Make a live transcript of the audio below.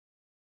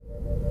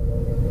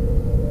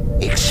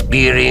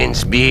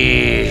experience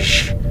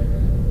Beige.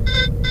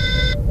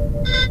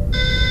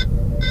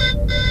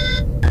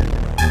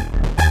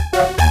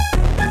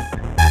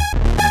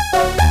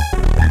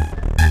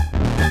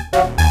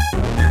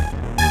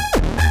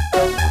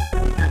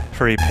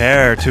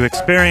 Prepare to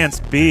experience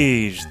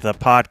Beige, the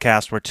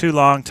podcast where two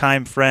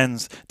longtime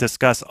friends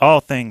discuss all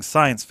things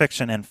science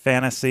fiction and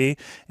fantasy.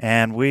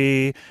 And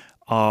we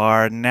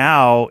are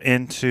now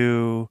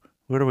into,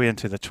 what are we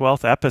into? The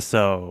 12th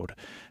episode.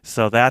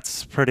 So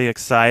that's pretty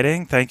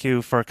exciting. Thank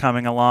you for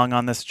coming along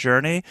on this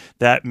journey.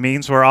 That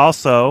means we're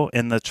also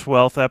in the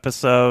 12th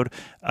episode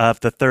of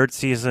the third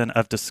season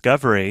of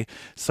Discovery.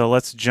 So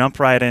let's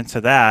jump right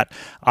into that.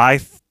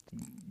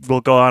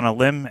 We'll go on a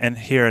limb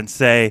here and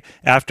say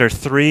after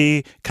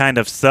three kind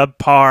of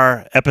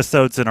subpar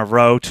episodes in a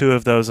row, two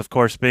of those, of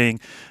course, being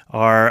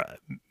our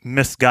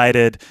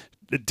misguided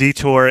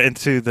detour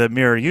into the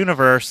mirror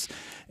universe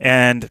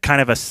and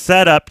kind of a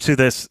setup to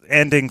this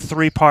ending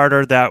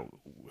three-parter that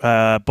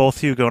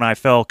both Hugo and I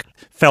felt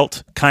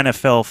kind of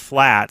fell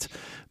flat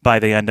by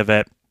the end of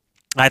it.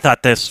 I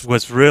thought this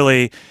was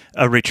really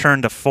a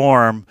return to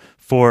form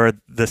for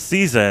the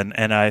season,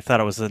 and I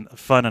thought it was a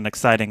fun and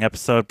exciting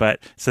episode.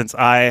 But since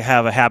I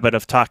have a habit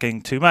of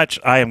talking too much,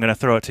 I am going to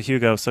throw it to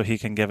Hugo so he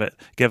can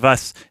give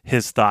us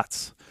his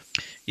thoughts.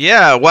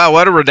 Yeah, wow,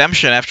 what a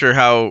redemption after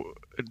how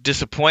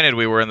disappointed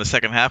we were in the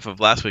second half of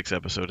last week's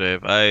episode,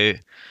 Dave.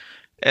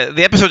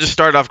 The episode just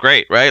started off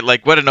great, right?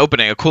 Like, what an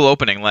opening, a cool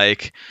opening.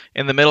 Like,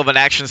 in the middle of an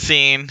action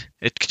scene,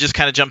 it just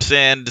kind of jumps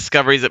in,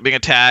 Discovery's being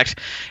attacked.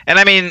 And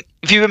I mean,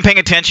 if you've been paying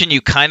attention, you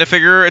kind of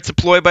figure it's a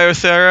ploy by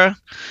Osera,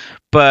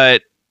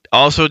 but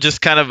also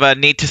just kind of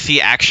neat to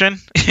see action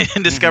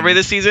in Discovery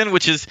this season,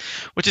 which is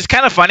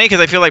kind of funny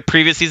because I feel like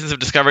previous seasons of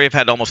Discovery have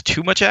had almost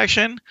too much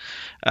action.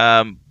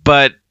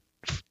 But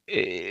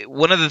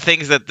one of the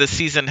things that this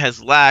season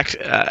has lacked,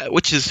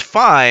 which is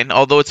fine,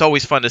 although it's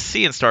always fun to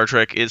see in Star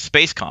Trek, is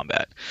space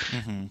combat.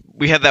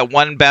 We had that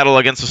one battle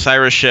against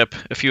Osiris ship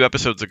a few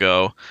episodes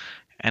ago,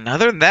 and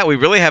other than that, we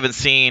really haven't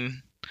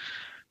seen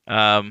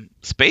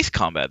space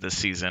combat this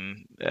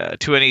season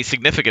to any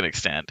significant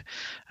extent.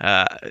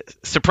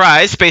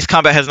 Surprise, space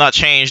combat has not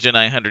changed in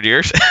 900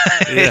 years.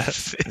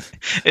 Yes.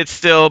 It's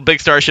still big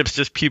starships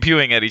just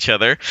pew-pewing at each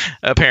other,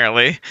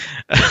 apparently.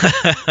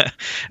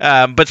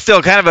 But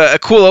still, kind of a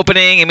cool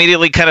opening.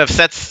 Immediately kind of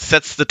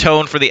sets the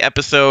tone for the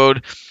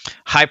episode.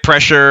 High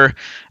pressure.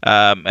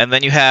 And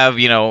then you have,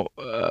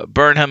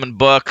 Burnham and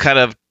Book kind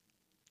of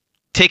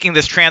taking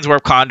this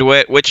transwarp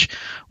conduit, which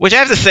I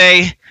have to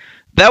say,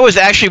 that was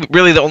actually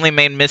really the only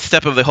main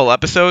misstep of the whole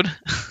episode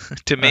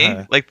to me.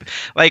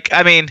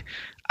 I mean,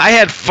 I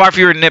had far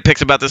fewer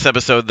nitpicks about this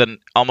episode than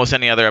almost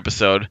any other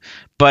episode,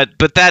 but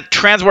that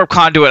transwarp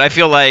conduit, I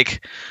feel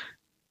like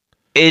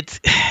it's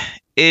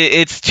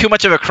too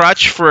much of a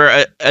crutch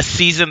for a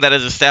season that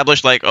has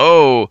established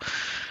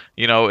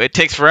it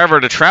takes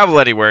forever to travel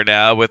anywhere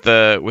now with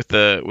the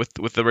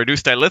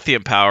reduced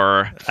dilithium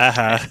power,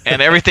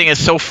 and everything is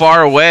so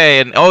far away.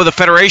 And the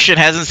Federation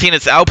hasn't seen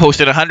its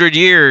outpost in 100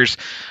 years.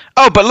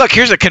 Oh, but look,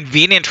 here's a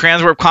convenient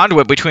transwarp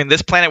conduit between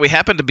this planet we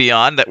happen to be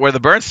on, where the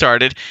burn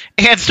started,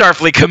 and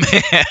Starfleet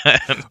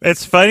Command.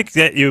 It's funny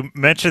that you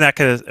mentioned that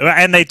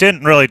and they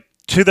didn't really.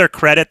 To their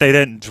credit, they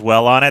didn't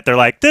dwell on it. They're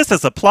like, this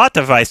is a plot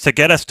device to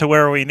get us to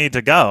where we need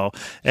to go.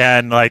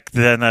 And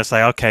then it's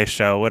like, okay,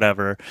 show,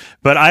 whatever.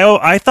 But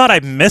I thought I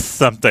missed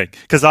something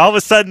because all of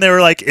a sudden they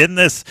were like in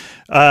this,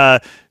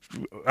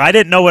 I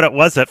didn't know what it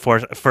was at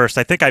first.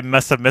 I think I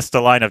must have missed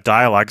a line of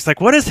dialogue. It's like,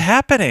 what is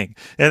happening?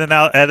 And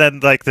then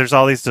there's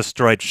all these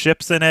destroyed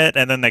ships in it.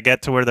 And then they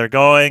get to where they're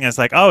going. And it's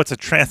like, oh, it's a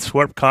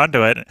transwarp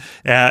conduit.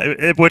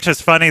 Which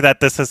is funny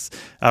that this is,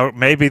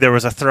 maybe there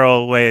was a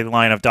throwaway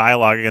line of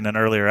dialogue in an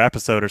earlier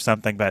episode or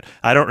something, but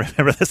I don't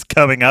remember this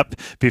coming up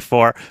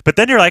before. But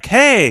then you're like,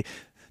 hey,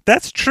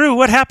 that's true.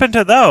 What happened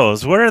to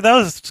those? Where do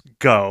those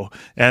go?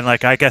 And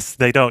I guess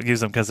they don't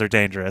use them because they're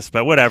dangerous.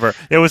 But whatever.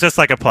 It was just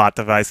like a plot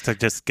device to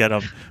just get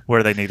them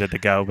where they needed to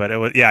go. But it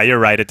was, yeah, you're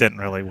right. It didn't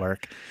really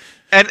work.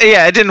 And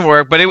yeah, it didn't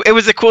work. But it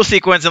was a cool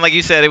sequence. And like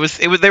you said, it was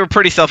they were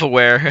pretty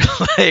self-aware.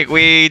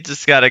 We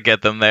just got to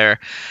get them there.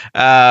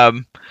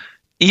 Stepping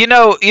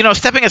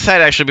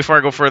aside actually before I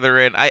go further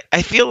in,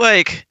 I feel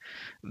like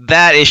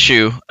that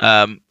issue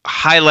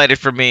highlighted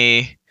for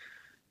me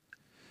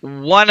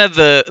one of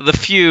the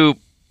few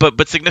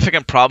but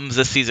significant problems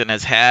this season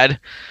has had,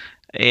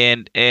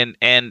 and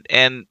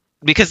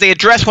because they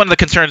address one of the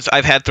concerns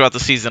I've had throughout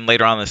the season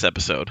later on in this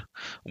episode,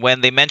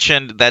 when they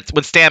mentioned that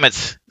when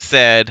Stamets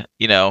said,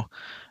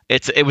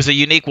 it was a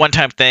unique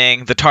one-time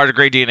thing. The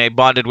tardigrade DNA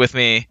bonded with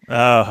me.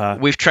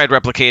 We've tried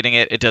replicating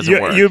it. It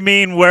doesn't work. You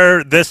mean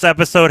where this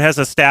episode has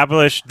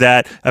established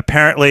that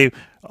apparently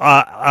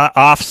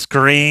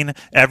off-screen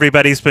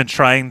everybody's been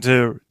trying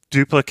to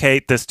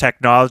duplicate this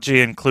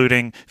technology,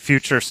 including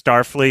future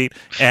Starfleet,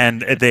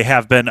 and they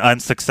have been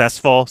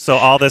unsuccessful. So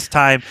all this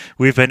time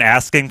we've been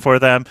asking for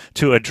them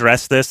to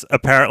address this.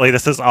 Apparently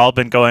this has all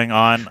been going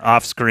on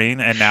off screen,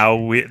 and now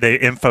they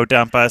info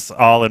dump us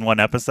all in one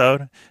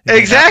episode.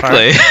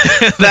 Exactly.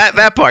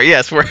 that part,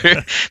 yes, where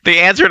they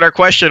answered our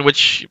question,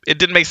 which it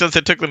didn't make sense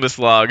it took them this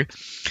long.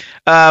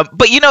 But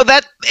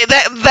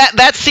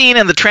that scene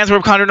in the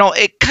Transwarp Condor,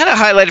 it kind of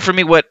highlighted for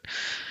me what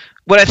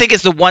I think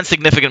is the one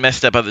significant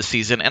misstep of the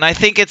season, and I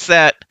think it's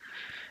that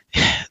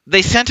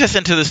they sent us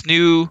into this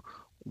new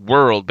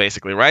world,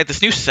 basically, right?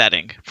 This new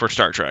setting for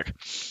Star Trek,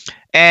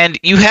 and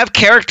you have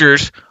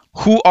characters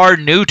who are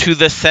new to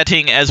this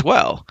setting as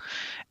well.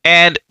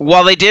 And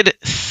while they did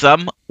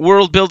some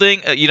world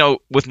building,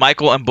 with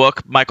Michael and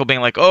Book, Michael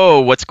being like,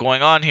 "Oh, what's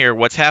going on here?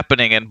 What's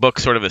happening?" and Book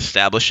sort of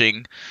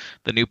establishing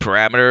the new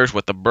parameters,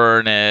 what the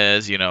burn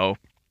is, the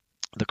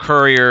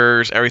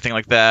couriers, everything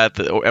like that,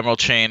 the Emerald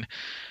Chain.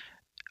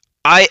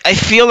 I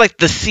feel like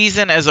the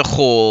season as a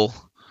whole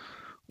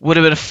would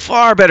have been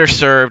far better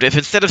served if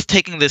instead of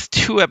taking this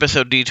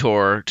 2-episode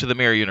detour to the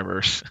Mirror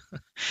Universe,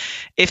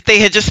 if they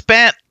had just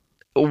spent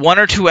 1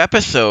 or 2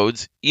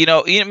 episodes, you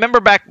remember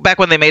back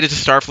when they made it to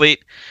Starfleet,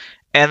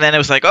 and then it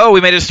was like, oh,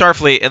 we made it to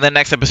Starfleet, and then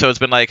next episode's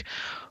been like,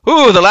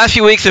 ooh, the last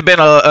few weeks have been,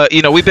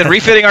 we've been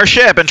refitting our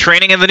ship and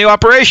training in the new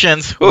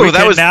operations. Ooh,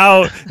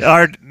 now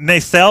our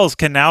nacelles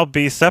can now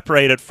be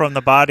separated from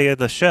the body of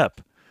the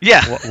ship.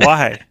 Yeah.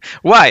 Why?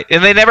 Why?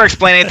 And they never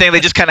explain anything.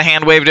 They just kind of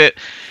hand-waved it.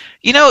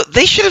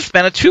 They should have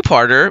spent a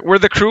 2-parter where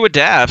the crew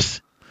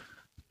adapts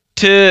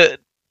to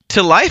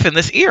life in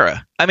this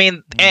era. I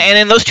mean, and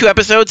in those 2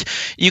 episodes,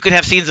 you could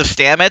have scenes of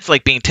Stamets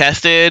like being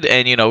tested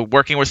and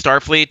working with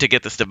Starfleet to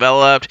get this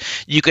developed.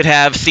 You could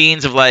have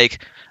scenes of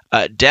like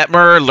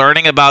Detmer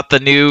learning about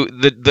the new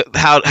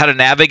how to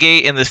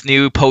navigate in this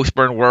new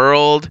post-burn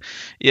world.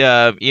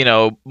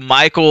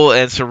 Michael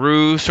and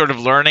Saru sort of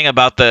learning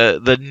about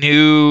the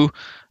new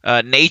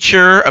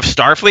nature of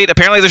Starfleet.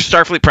 Apparently, there's a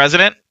Starfleet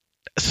president.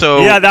 So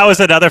yeah, that was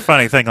another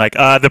funny thing. Like,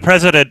 the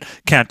president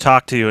can't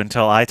talk to you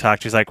until I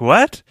talk. She's like,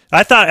 what?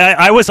 I thought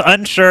I was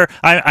unsure.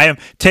 I am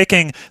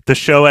taking the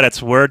show at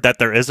its word that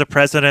there is a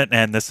president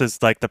and this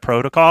is like the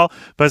protocol.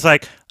 But it's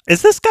like,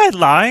 is this guy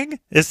lying?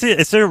 Is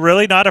there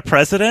really not a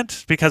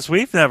president? Because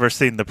we've never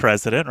seen the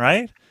president,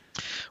 right?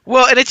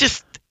 Well, and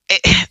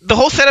the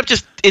whole setup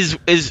just is.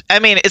 I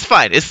mean, it's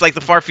fine. It's like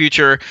the far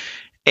future.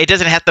 It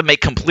doesn't have to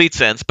make complete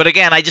sense. But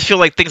again, I just feel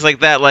like things like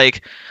that,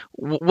 like,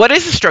 what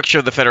is the structure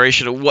of the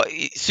Federation?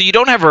 So you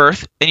don't have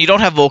Earth, and you don't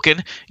have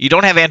Vulcan, you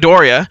don't have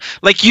Andoria.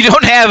 Like, you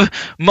don't have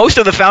most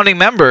of the founding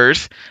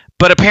members,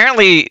 but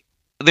apparently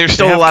there's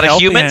still a lot of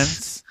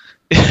humans.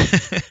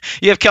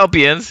 You have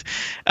Kelpians.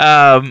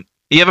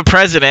 You have a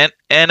president,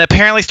 and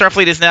apparently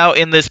Starfleet is now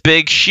in this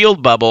big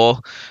shield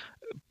bubble.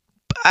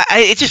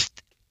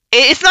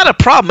 It's not a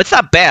problem. It's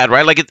not bad,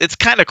 right? Like, it's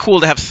kind of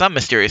cool to have some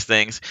mysterious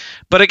things.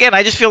 But again,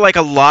 I just feel like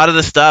a lot of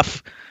the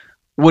stuff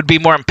would be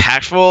more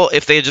impactful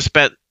if they had just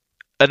spent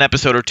an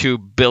episode or 2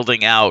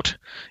 building out.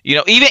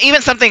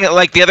 Even something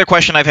like the other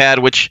question I've had,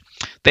 which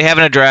they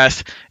haven't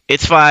addressed.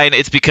 It's fine.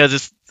 It's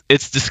because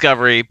it's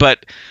Discovery.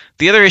 But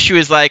the other issue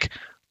is, like,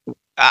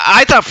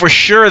 I thought for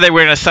sure they were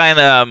going to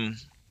assign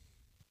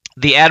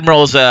the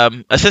Admiral's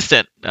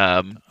assistant,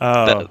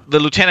 the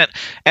lieutenant,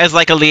 as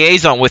like a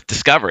liaison with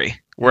Discovery.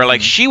 Where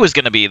like she was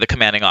going to be the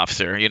commanding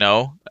officer,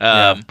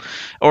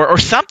 or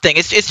something.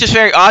 It's just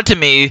very odd to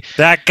me.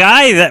 That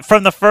guy that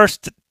from the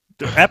first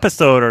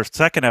episode or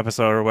second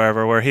episode or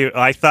wherever, where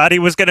I thought he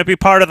was going to be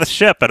part of the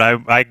ship, and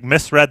I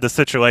misread the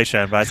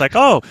situation. But I was like,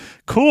 oh,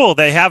 cool.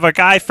 They have a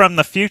guy from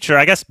the future.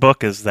 I guess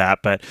Book is that,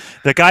 but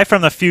the guy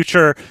from the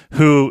future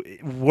who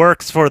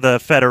works for the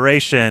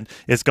Federation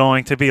is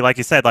going to be, like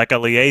you said, like a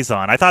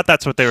liaison. I thought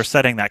that's what they were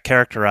setting that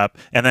character up,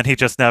 and then he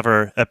just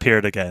never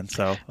appeared again.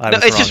 So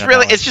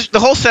it's just the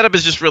whole setup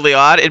is just really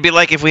odd. It'd be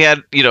like if we had,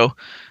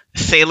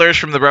 sailors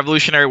from the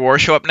Revolutionary War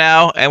show up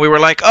now, and we were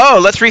like,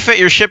 oh, let's refit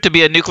your ship to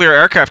be a nuclear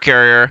aircraft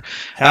carrier.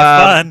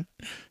 Have fun.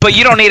 But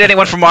you don't need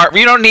anyone from our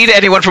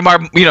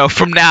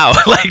from now,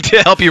 like,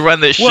 to help you run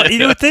this ship. Well,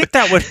 you would think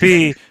that would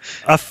be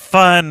a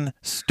fun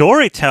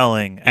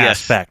storytelling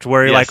aspect,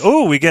 where you're like,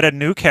 oh, we get a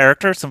new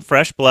character, some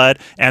fresh blood,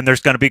 and there's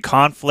going to be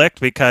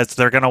conflict because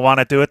they're going to want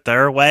to do it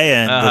their way,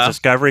 and the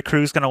Discovery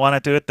crew's going to want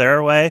to do it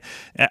their way.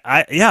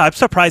 I'm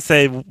surprised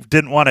they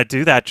didn't want to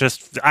do that.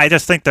 I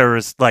just think there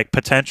was like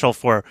potential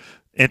for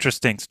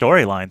interesting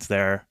storylines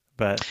there.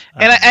 But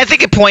I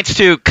think it points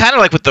to kind of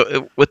like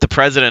with the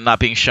president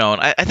not being shown.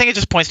 I think it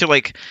just points to,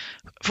 like,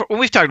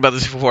 we've talked about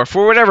this before.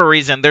 For whatever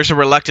reason, there's a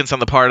reluctance on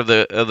the part of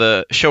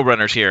the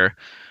showrunners here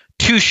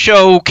to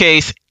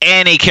showcase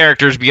any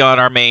characters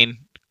beyond our main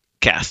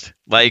cast.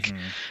 Like,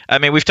 I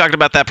mean, we've talked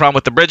about that problem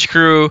with the bridge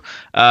crew,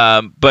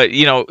 but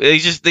they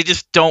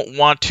just don't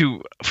want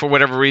to, for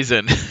whatever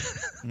reason,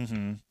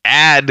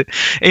 add.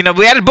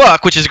 We added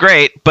Book, which is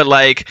great, but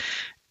like,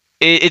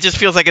 it just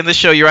feels like in this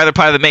show you're either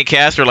part of the main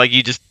cast or like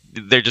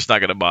they're just not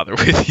going to bother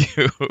with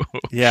you.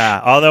 Yeah,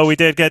 although they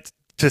did get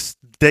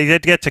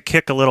to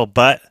kick a little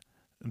butt,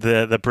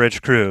 the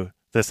bridge crew.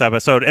 this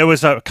episode. It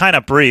was a kind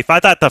of brief. I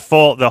thought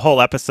the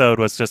whole episode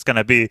was just going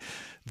to be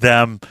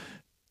them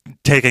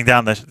taking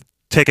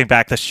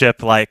back the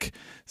ship like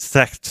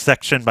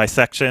section by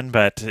section,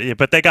 but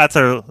they got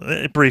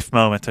a brief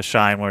moment to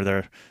shine where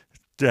they're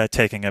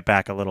taking it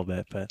back a little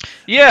bit. But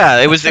yeah,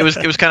 it was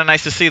kind of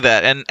nice to see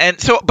that. And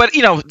so, but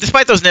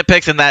despite those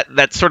nitpicks and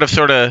that sort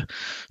of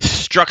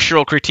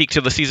structural critique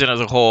to the season as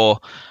a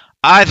whole,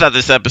 I thought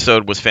this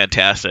episode was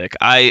fantastic.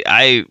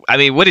 I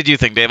mean, what did you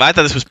think, Dave? I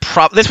thought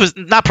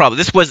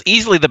this was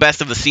easily the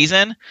best of the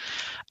season,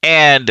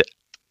 and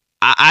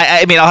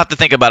I mean, I'll have to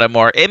think about it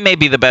more. It may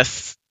be the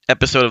best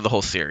episode of the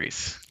whole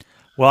series.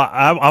 Well,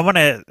 I want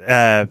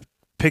to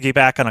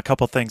piggyback on a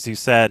couple things you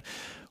said.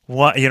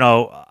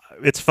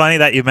 It's funny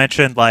that you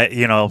mentioned, like,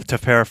 to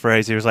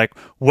paraphrase, he was like,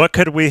 what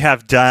could we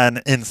have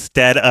done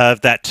instead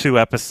of that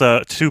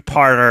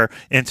two-parter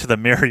into the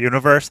mirror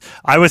universe?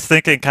 I was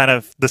thinking kind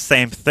of the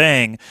same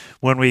thing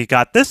when we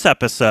got this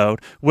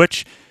episode,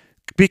 and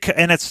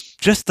it's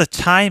just the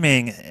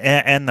timing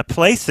and the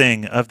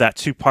placing of that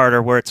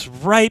two-parter where it's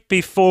right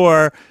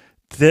before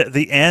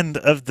the end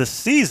of the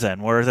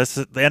season, where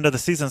the end of the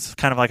season is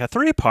kind of like a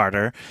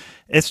three-parter.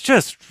 It's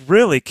just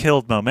really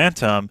killed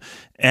momentum,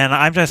 and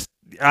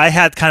I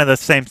had kind of the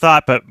same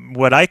thought, but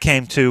what I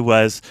came to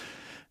was,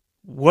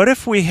 what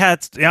if we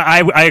had?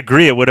 I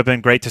agree, it would have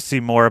been great to see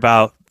more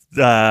about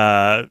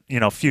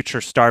future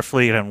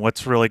Starfleet and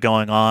what's really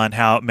going on,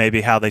 how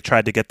they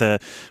tried to get the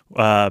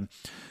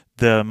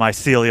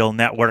mycelial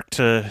network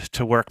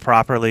to work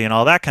properly and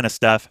all that kind of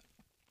stuff.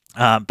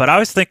 But I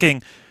was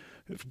thinking,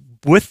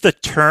 with the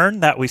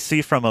turn that we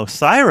see from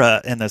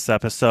Osyraa in this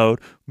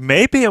episode,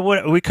 maybe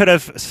we could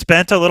have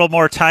spent a little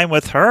more time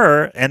with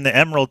her and the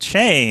Emerald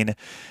Chain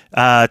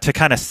to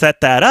kind of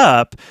set that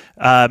up.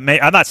 I'm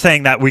not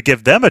saying that we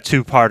give them a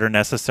two-parter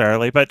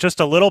necessarily, but just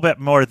a little bit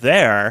more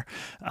there.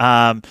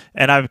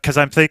 Because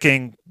I'm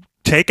thinking,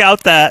 take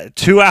out that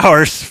 2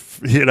 hours,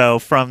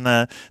 from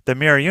the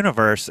mirror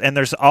universe, and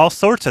there's all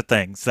sorts of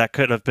things that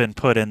could have been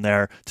put in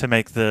there to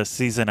make the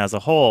season as a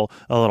whole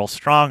a little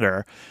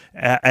stronger.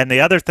 And the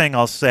other thing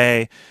I'll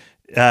say,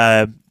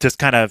 just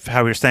kind of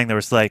how we were saying there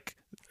was like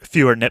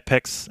fewer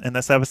nitpicks in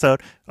this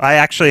episode, I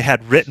actually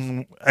had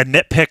written a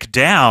nitpick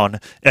down,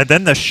 and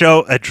then the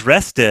show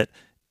addressed it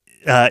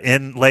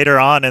in later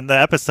on in the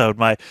episode.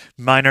 My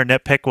minor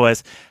nitpick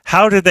was,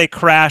 how did they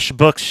crash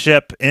Book's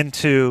ship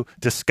into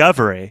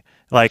Discovery?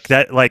 Like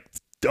that,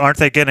 aren't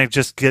they going to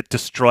just get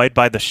destroyed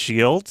by the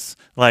shields?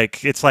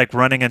 Like, it's like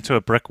running into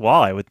a brick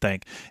wall, I would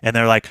think. And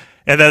they're like,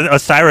 and then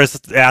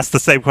Osyraa asked the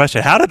same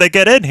question. How did they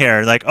get in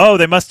here? Like, oh,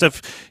 they must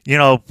have,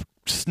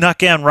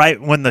 snuck in right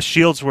when the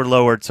shields were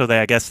lowered, so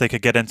I guess they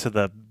could get into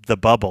the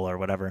bubble or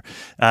whatever.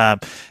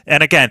 And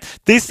again,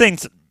 these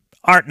things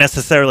aren't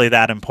necessarily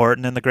that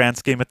important in the grand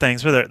scheme of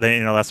things.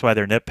 That's why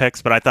they're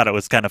nitpicks. But I thought it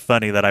was kind of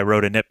funny that I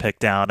wrote a nitpick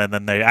down, and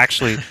then they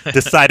actually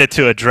decided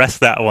to address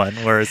that one,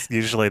 whereas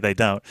usually they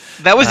don't.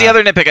 That was the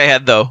other nitpick I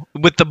had, though,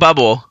 with the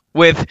bubble.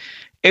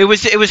 It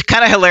was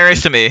kind of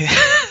hilarious to me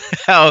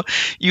how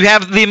you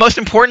have the most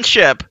important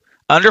ship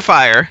under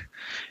fire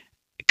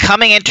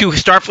coming into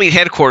Starfleet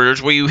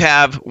headquarters, where you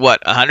have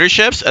 100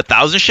 ships,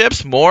 1,000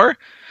 ships, more,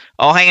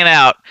 all hanging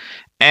out.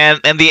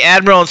 And the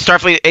Admiral and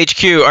Starfleet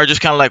HQ are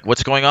just kind of like,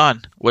 what's going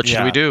on? What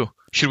should we do?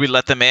 Should we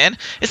let them in?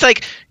 It's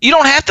like, you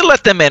don't have to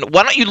let them in.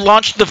 Why don't you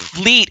launch the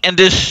fleet and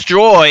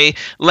destroy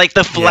like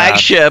the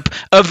flagship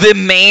of the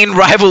main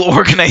rival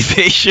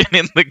organization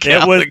in the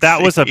galaxy?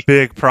 That was a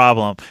big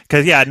problem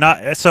because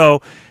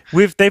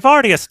they've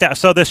already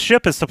established. So this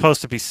ship is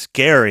supposed to be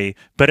scary,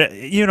 but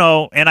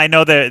and I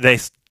know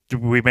that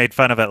we made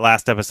fun of it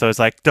last episode. It's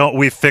like,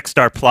 we fixed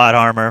our plot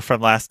armor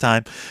from last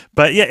time,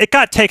 but yeah, it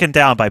got taken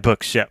down by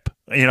Book's ship.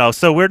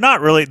 So we're not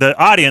really, the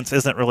audience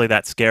isn't really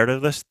that scared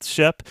of this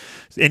ship.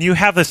 And you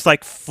have this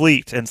like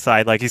fleet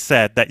inside, like you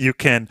said, that you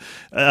can,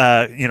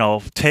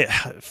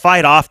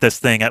 fight off this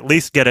thing, at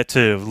least get it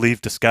to leave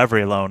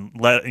Discovery alone,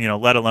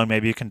 let alone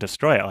maybe you can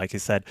destroy it, like you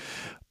said.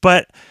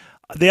 But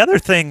the other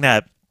thing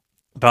that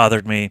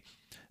bothered me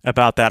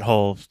about that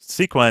whole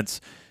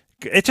sequence,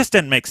 it just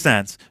didn't make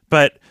sense.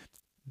 But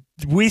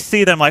we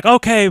see them like,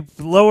 okay,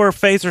 lower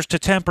phasers to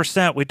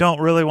 10%. We don't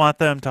really want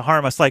them to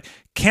harm us. Like,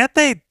 can't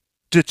they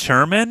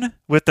determine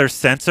with their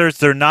sensors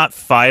they're not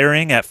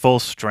firing at full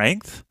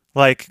strength?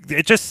 Like,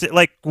 it just,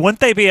 like, wouldn't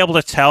they be able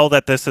to tell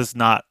that this is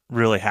not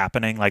really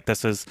happening? Like,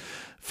 this is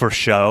for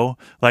show.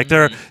 Like,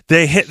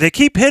 they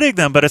keep hitting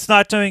them, but it's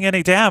not doing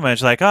any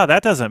damage. Like, oh,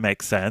 that doesn't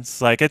make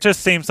sense. Like, it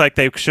just seems like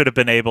they should have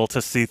been able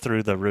to see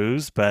through the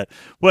ruse, but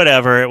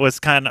whatever. It was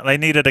kind of, they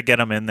needed to get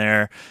them in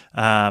there.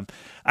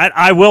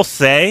 I will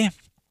say,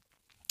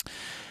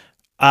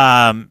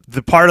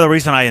 the part of the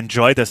reason I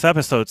enjoyed this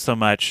episode so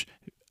much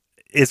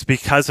is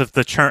because of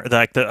the churn,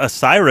 like the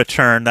Osyraa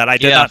churn that I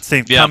did not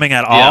see coming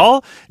at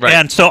all. Right.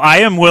 And so I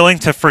am willing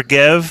to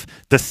forgive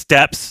the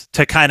steps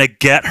to kind of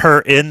get her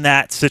in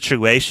that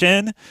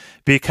situation,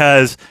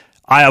 because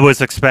I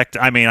was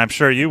I'm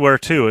sure you were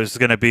too, is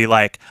going to be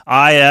like,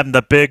 I am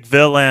the big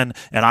villain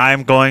and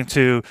I'm going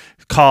to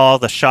call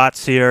the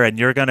shots here, and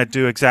you're going to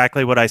do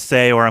exactly what I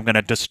say, or I'm going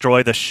to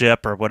destroy the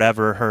ship, or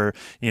whatever her,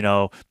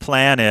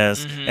 plan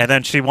is. And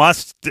then she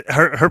wants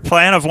her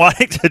plan of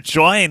wanting to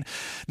join.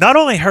 Not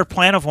only her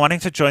plan of wanting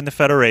to join the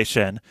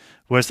Federation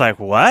was like,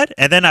 what?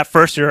 And then at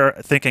first you're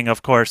thinking,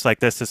 of course, like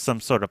this is some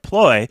sort of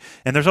ploy,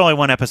 and there's only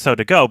one episode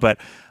to go, but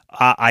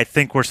I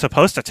think we're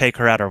supposed to take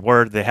her at her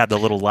word. They had the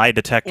little lie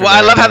detector. Well,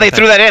 I love how they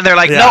threw that in. They're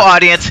like, no,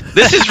 audience,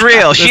 this is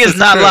real. She is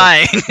not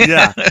lying.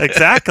 Yeah,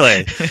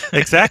 exactly.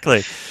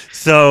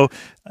 So,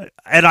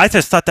 and I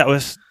just thought that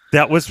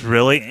was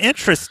really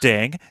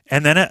interesting.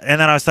 And then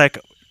I was like,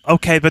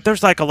 okay, but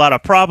there's like a lot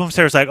of problems.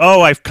 There's like,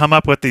 I've come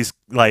up with these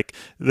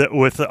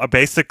with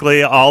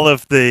basically all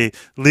of the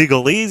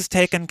legalese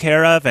taken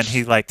care of, and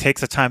he like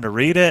takes the time to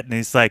read it, and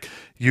he's like,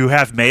 you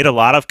have made a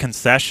lot of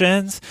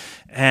concessions,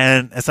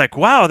 and it's like,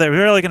 wow, they're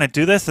really going to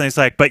do this, and he's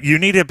like, but you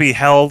need to be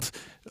held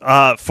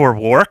for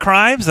war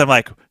crimes. I'm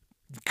like,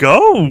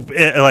 go,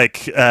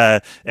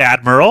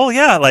 Admiral,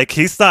 yeah, like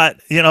he's not,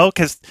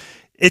 because.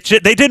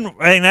 They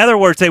didn't. In other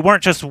words, they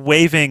weren't just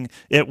waving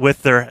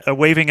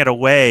it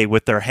away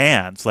with their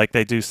hands like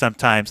they do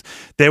sometimes.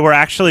 They were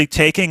actually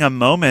taking a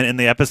moment in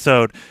the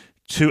episode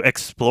to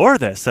explore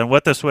this and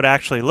what this would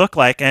actually look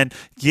like. And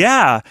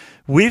yeah,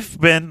 we've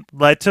been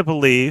led to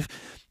believe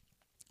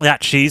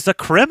that she's a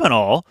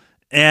criminal,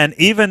 and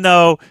even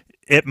though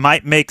it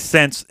might make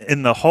sense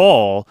in the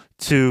whole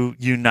to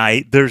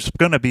unite, there's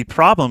going to be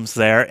problems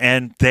there,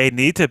 and they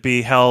need to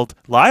be held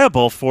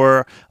liable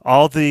for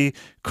all the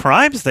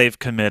crimes they've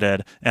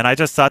committed. And I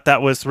just thought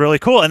that was really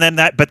cool. And then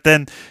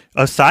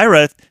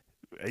Osyraa,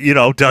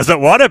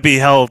 doesn't want to be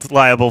held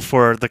liable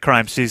for the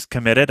crimes she's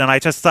committed. And I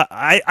just thought,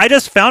 I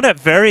just found it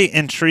very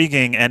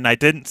intriguing, and I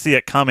didn't see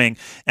it coming.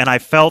 And I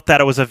felt that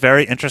it was a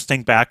very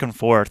interesting back and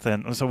forth.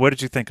 And so what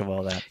did you think of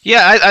all that?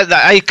 Yeah,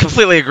 I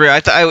completely agree.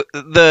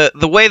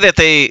 The way that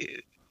they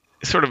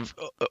sort of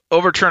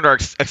overturned our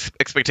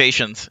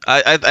expectations.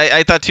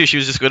 I thought too she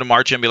was just going to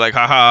march in and be like,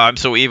 haha, I'm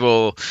so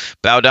evil,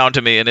 bow down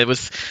to me. And it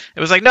was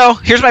like, no,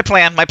 here's my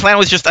plan. My plan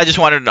was I just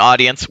wanted an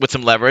audience with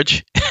some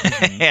leverage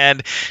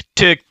and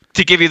to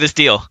give you this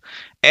deal.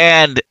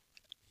 And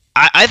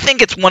I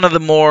think it's one of the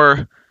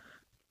more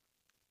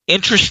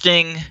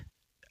interesting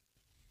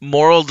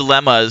moral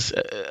dilemmas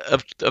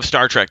of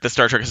Star Trek that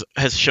Star Trek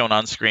has shown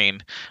on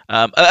screen,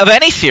 of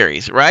any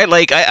series, right?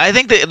 Like I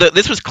think that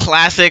this was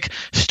classic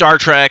Star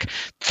Trek,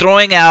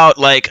 throwing out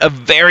like a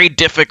very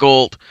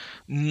difficult,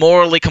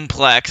 morally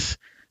complex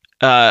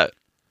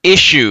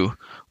issue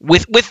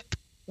with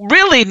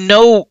really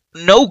no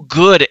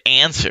good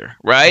answer,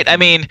 right? I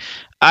mean,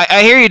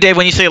 I hear you, Dave,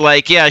 when you say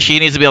like, yeah, she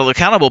needs to be held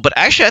accountable, but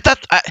actually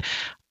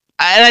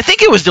I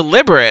think it was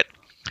deliberate.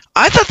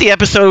 I thought the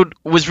episode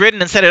was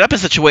written and set it up in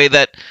such a way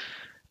that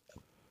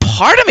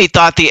part of me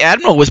thought the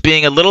Admiral was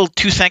being a little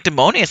too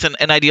sanctimonious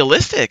and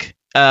idealistic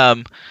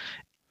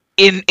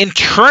in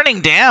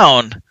turning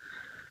down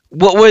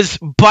what was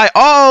by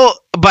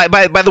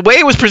the way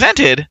it was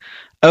presented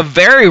a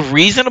very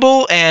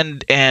reasonable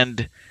and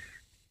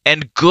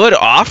good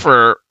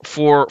offer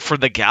for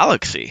the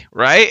galaxy,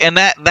 right? And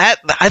that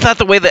I thought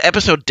the way the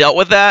episode dealt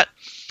with that.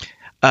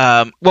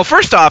 Well,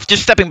 first off,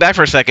 just stepping back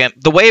for a second,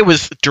 the way it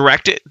was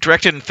directed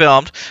and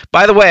filmed.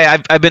 By the way,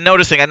 I've been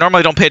noticing. I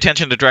normally don't pay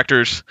attention to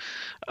directors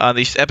on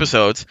these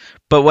episodes,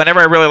 but whenever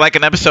I really like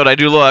an episode, I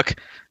do look.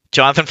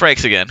 Jonathan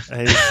Frakes again.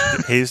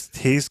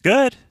 He's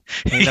good.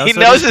 He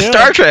knows his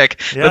Star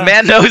Trek. Yeah. The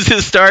man knows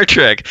his Star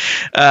Trek.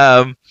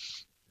 The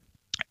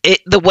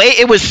way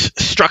it was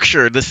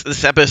structured,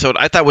 this episode,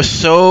 I thought was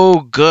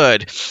so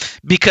good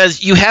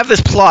because you have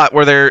this plot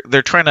where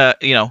they're trying to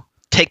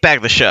take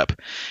back the ship.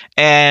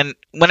 And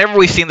whenever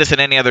we've seen this in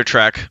any other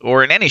Trek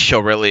or in any show,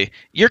 really,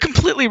 you're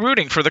completely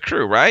rooting for the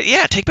crew, right?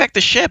 Yeah, take back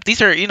the ship.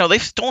 These are,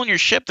 they've stolen your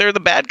ship. They're the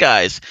bad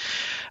guys.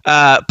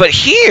 But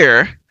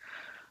here,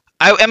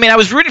 I mean, I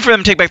was rooting for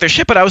them to take back their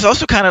ship, but I was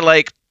also kind of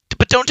like,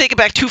 but don't take it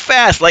back too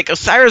fast. Like,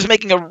 Osyraa's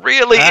making a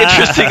really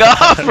interesting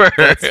offer.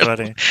 That's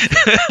funny.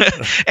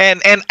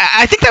 and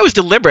I think that was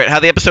deliberate, how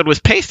the episode was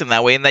paced in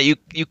that way, and that you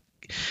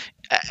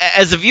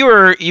as a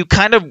viewer, you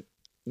kind of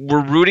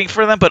were rooting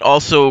for them, but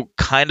also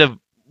kind of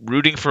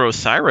rooting for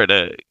Osyraa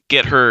to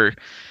get her,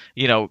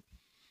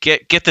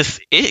 get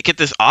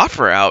this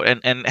offer out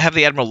and have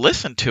the Admiral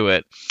listen to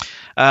it.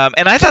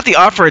 And I thought the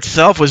offer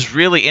itself was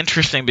really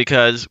interesting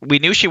because we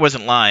knew she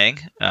wasn't lying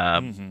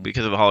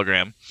because of the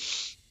hologram.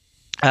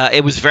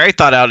 It was very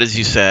thought out, as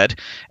you said,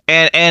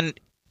 and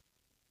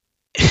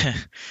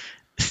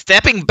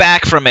stepping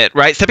back from it,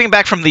 right? Stepping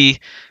back from the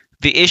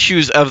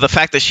issues of the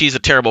fact that she's a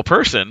terrible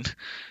person.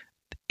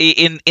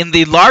 In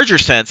the larger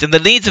sense, in the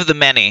needs of the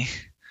many,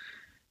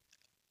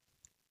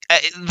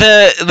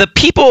 the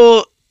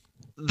people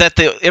that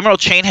the Emerald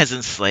Chain has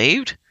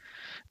enslaved,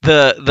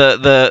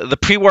 the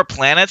pre-war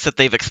planets that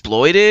they've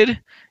exploited,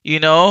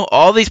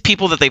 all these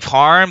people that they've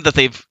harmed, that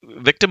they've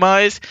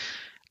victimized,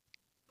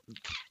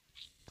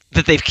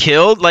 that they've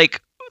killed,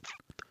 like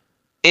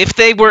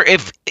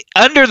if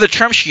under the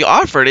terms she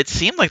offered, it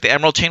seemed like the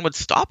Emerald Chain would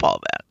stop all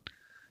that.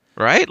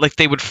 right? Like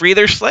they would free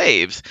their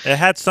slaves. It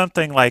had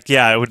something like,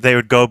 they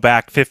would go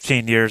back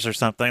 15 years or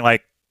something,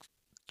 like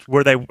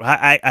where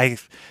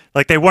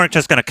like they weren't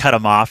just going to cut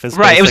them off.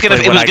 Right. It was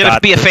going to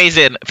be a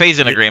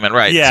phase-in agreement,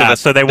 right? Yeah.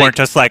 So they weren't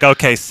just like,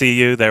 okay, see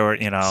you. They were,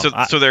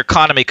 So their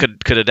economy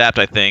could adapt,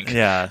 I think.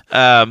 Yeah.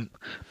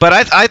 But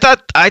I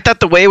thought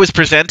the way it was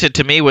presented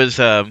to me was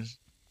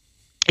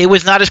it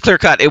was not as clear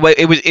cut. It was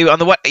on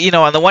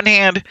the one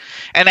hand,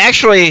 and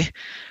actually.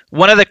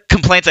 One of the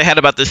complaints I had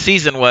about this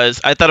season was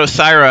I thought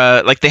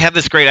Osyraa, like they have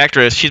this great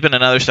actress. She's been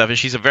in other stuff, and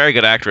she's a very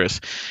good actress.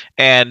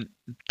 And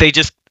they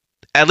just,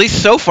 at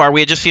least so far,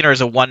 we had just seen her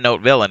as a one-note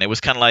villain. It was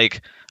kind of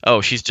like,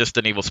 oh, she's just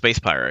an evil space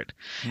pirate.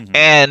 Mm-hmm.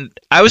 And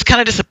I was kind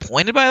of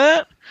disappointed by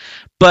that.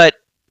 But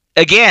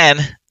again,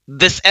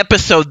 this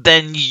episode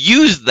then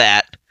used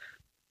that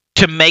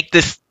to make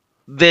this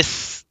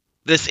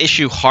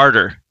issue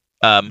harder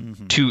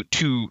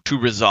to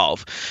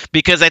resolve.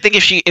 Because I think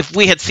if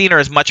we had seen her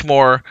as much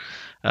more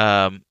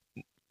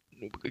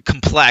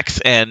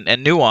complex and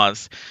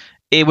nuanced,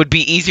 it would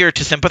be easier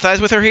to sympathize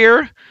with her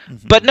here.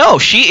 Mm-hmm. But no,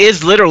 she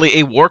is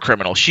literally a war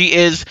criminal. She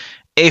is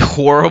a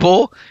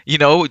horrible,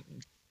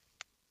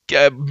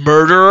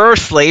 murderer,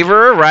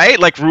 slaver, right?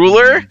 Like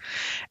ruler. Mm-hmm.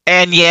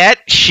 And yet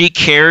she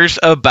cares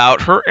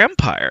about her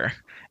empire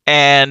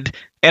and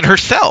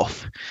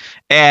herself.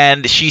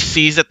 And she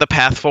sees that the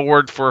path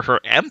forward for her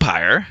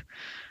empire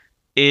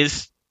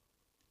is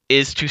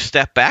to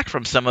step back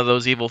from some of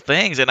those evil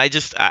things. And I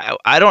don't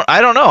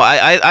know.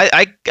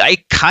 I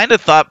kind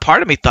of thought,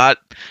 part of me thought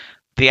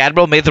the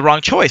Admiral made the wrong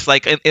choice.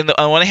 Like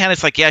on one hand,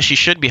 it's like, yeah, she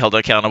should be held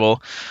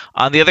accountable.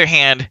 On the other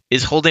hand,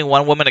 is holding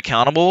one woman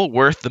accountable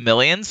worth the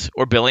millions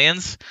or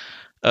billions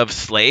of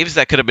slaves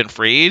that could have been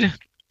freed,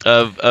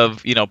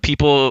 of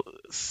people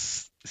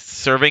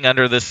serving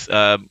under this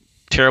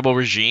terrible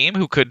regime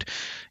who could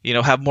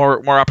have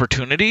more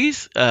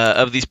opportunities,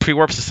 of these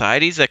pre-warp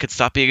societies that could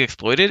stop being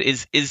exploited?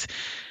 Is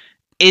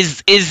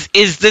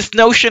this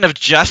notion of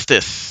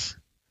justice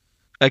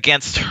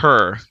against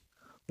her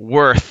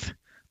worth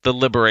the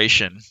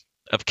liberation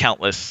of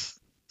countless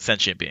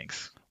sentient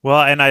beings?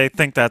 Well, and I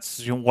think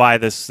that's why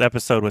this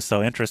episode was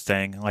so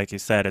interesting. Like you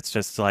said, it's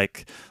just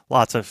like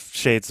lots of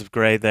shades of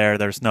gray there.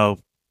 There's no,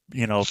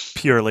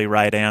 purely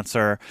right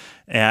answer.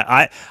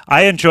 And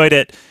I enjoyed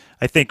it,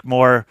 I think,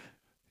 more.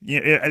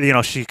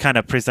 She kind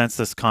of presents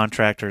this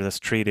contract or this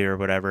treaty or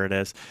whatever it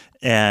is,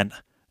 and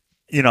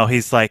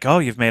he's like, oh,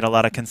 you've made a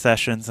lot of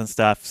concessions and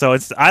stuff. So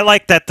I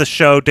like that the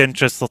show didn't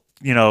just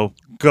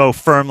go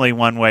firmly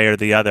one way or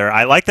the other.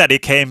 I like that he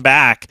came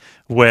back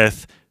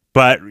with,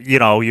 but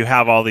you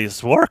have all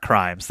these war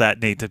crimes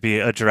that need to be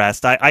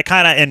addressed. I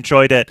kind of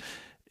enjoyed it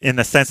in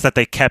the sense that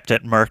they kept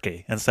it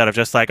murky instead of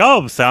just like,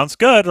 oh, sounds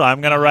good, I'm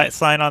gonna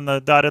sign on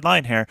the dotted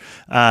line here.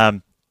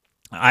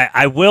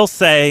 I will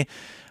say,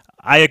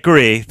 I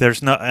agree.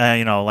 There's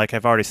no, like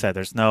I've already said,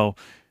 there's no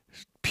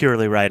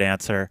purely right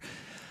answer.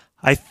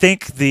 I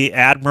think the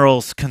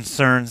Admiral's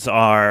concerns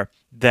are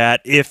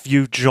that if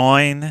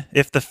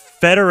the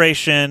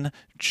Federation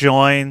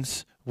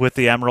joins with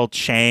the Emerald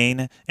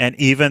Chain, and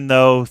even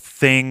though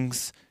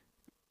things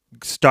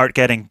start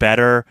getting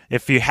better,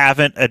 if you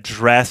haven't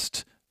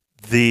addressed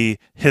the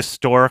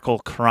historical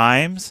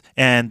crimes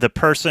and the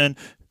person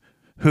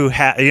who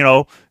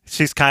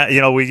she's kind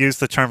of, we use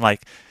the term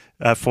like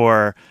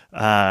for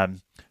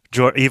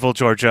evil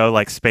Georgiou,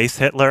 like space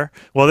Hitler.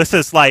 Well, this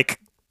is like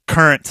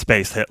current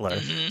space Hitler.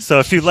 Mm-hmm. So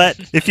if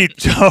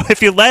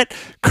you let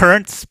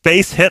current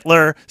space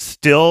Hitler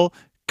still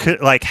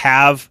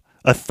have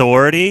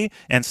authority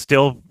and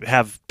still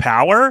have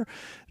power,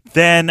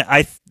 then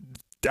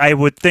I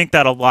would think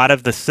that a lot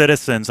of the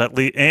citizens, at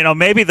least,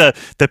 maybe the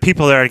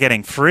people that are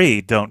getting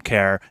free don't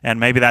care, and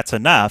maybe that's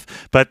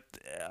enough, but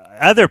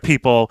other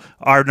people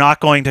are not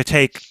going to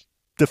take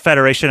the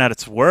Federation at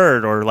its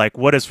word, or like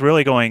what is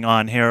really going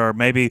on here, or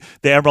maybe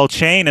the Emerald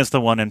Chain is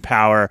the one in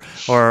power,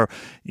 or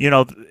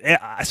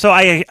so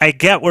I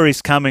get where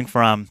he's coming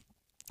from,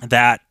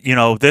 that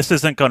this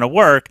isn't going to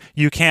work.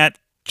 You can't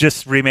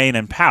just remain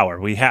in power.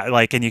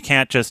 And you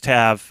can't just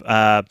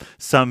have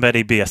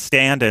somebody be a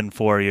stand-in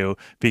for you,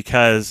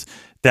 because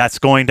that's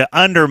going to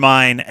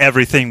undermine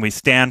everything we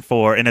stand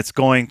for, and it's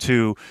going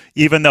to,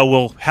 even though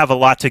we'll have a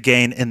lot to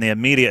gain in the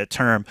immediate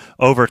term,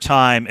 over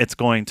time it's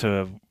going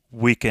to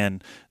weaken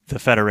the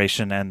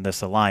Federation and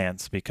this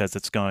alliance, because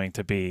it's going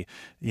to be,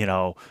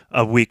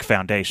 a weak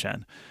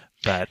foundation.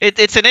 But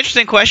it's an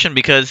interesting question,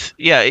 because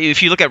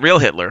if you look at real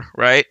Hitler,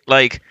 right?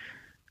 Like,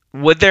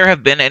 would there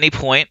have been any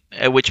point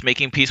at which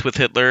making peace with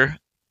Hitler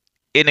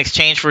in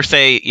exchange for,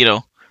 say,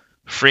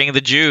 freeing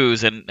the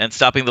Jews and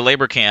stopping the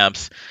labor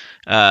camps,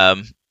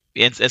 and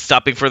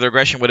stopping further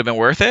aggression would have been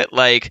worth it?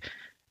 Like,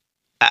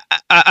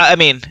 I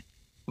mean,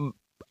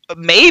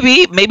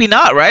 maybe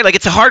not, right? Like,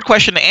 it's a hard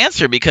question to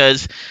answer,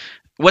 because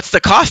what's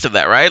the cost of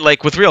that, right?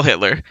 Like with real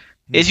Hitler,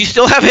 is you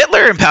still have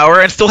Hitler in power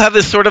and still have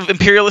this sort of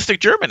imperialistic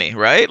Germany,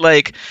 right?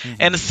 Like,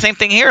 and it's the same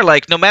thing here.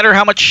 Like, no matter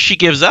how much she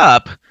gives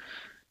up,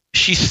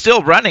 she's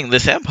still running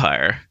this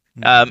empire.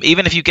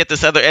 Even if you get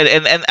this other,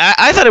 and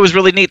I thought it was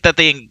really neat that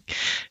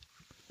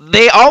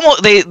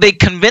they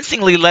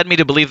convincingly led me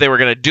to believe they were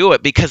going to do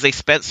it because they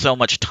spent so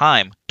much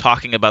time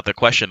talking about the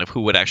question of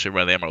who would actually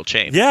run the Emerald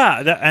Chain.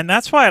 Yeah, and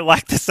that's why I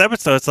like this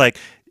episode. It's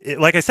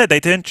like I said,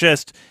 they didn't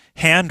just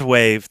hand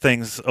wave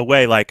things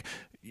away. Like,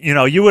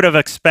 you would have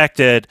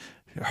expected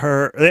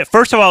her.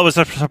 First of all, it was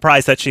a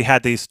surprise that she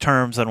had these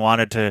terms and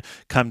wanted to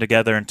come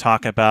together and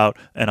talk about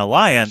an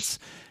alliance.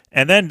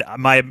 And then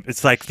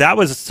it's like that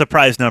was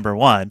surprise number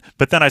one.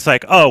 But then I was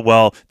like, oh,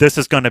 well, this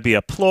is going to be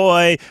a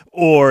ploy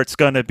or it's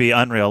going to be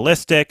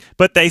unrealistic.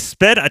 But they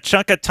spent a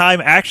chunk of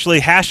time actually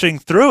hashing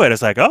through it.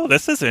 It's like, oh,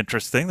 this is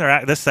interesting.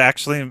 This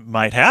actually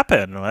might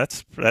happen.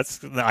 That's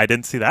I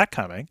didn't see that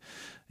coming.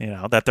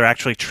 That they're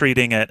actually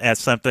treating it as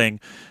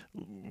something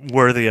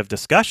worthy of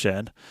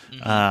discussion.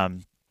 Mm-hmm.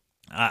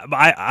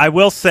 I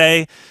will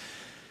say,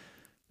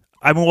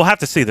 we'll have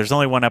to see. There's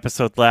only one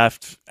episode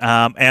left,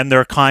 and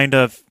they're kind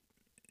of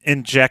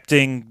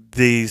injecting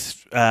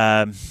these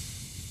layers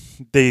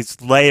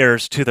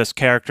to this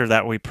character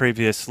that we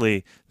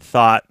previously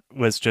thought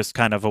was just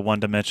kind of a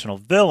one-dimensional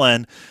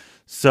villain.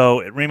 So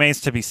it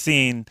remains to be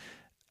seen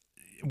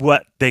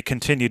what they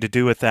continue to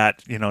do with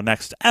that,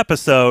 next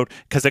episode,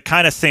 because it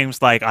kind of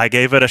seems like I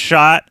gave it a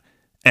shot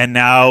and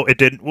now it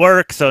didn't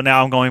work. So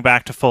now I'm going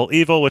back to full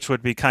evil, which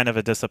would be kind of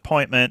a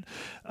disappointment.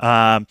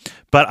 But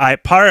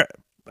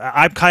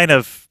I'm kind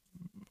of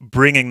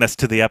bringing this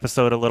to the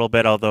episode a little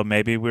bit, although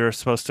maybe we were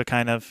supposed to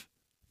kind of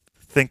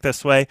think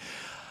this way.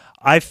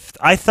 I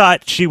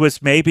thought she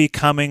was maybe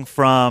coming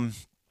from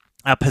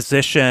a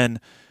position,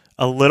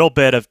 a little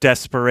bit of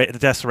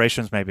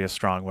desperation is maybe a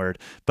strong word,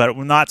 but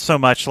not so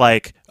much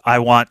like I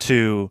want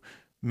to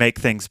make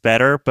things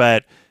better,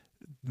 but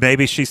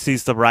maybe she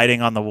sees the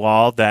writing on the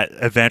wall that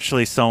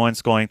eventually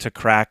someone's going to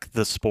crack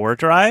the spore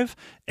drive.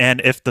 And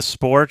if the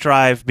spore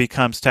drive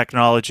becomes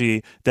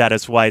technology that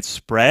is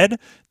widespread,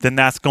 then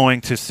that's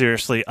going to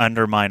seriously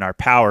undermine our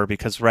power,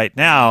 because right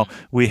now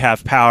we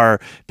have power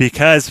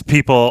because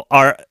people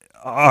are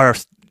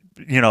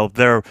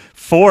they're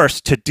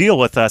forced to deal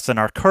with us and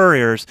our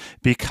couriers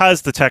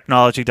because the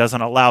technology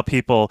doesn't allow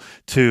people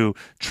to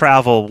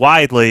travel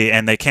widely,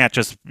 and they can't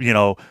just,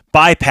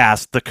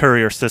 bypass the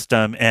courier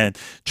system and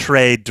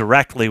trade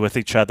directly with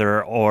each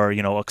other or,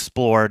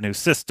 explore new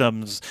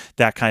systems,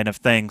 that kind of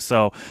thing.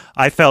 So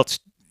I felt,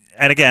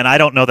 and again, I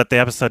don't know that the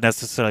episode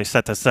necessarily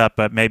set this up,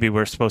 but maybe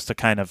we're supposed to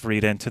kind of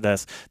read into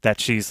this,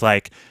 that she's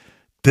like,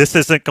 this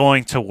isn't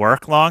going to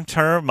work long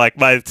term. Like,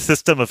 my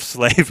system of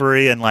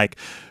slavery and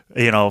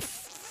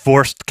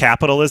forced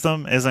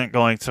capitalism isn't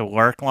going to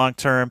work long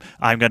term.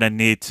 I'm going to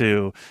need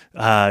to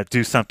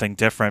do something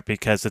different,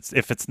 because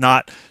if it's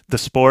not the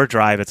spore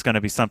drive, it's going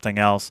to be something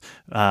else.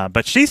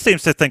 But she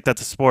seems to think that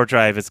the spore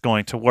drive is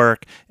going to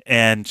work,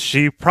 and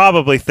she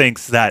probably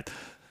thinks that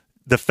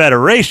the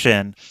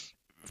Federation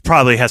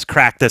probably has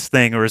cracked this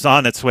thing or is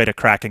on its way to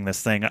cracking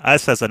this thing.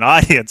 Us as an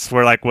audience,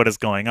 we're like, what is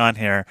going on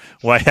here?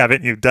 Why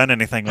haven't you done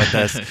anything with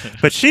this?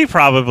 But she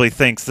probably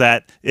thinks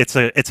that it's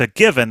a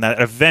given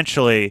that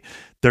eventually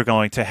they're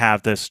going to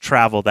have this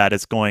travel that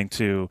is going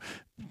to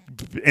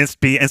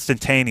be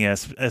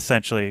instantaneous,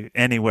 essentially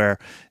anywhere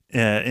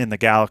in the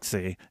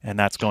galaxy, and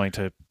that's going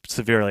to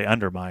severely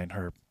undermine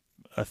her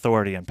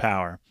authority and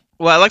power.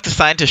 Well, I like the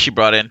scientist she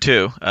brought in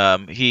too.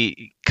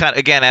 He kind of,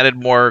 again, added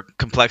more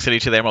complexity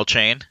to the Emerald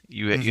Chain.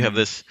 You have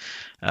this.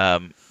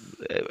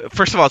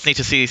 First of all, it's neat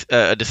to see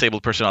a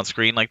disabled person on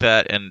screen like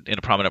that and in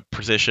a prominent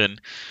position.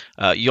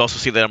 You also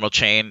see the Emerald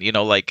Chain,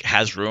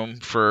 has room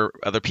for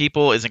other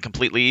people, isn't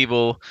completely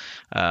evil.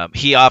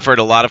 He offered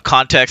a lot of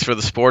context for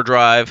the spore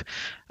drive.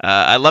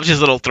 I loved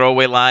his little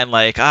throwaway line,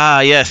 like,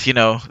 yes,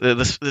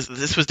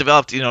 this was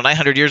developed,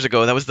 900 years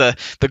ago. That was the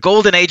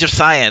golden age of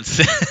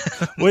science.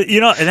 Well,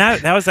 and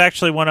that was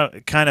actually one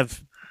of, kind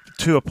of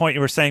to a point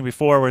you were saying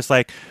before, was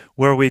like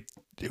where we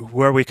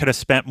could have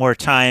spent more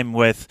time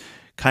with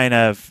kind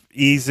of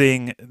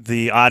easing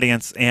the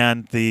audience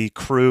and the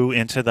crew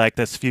into like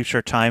this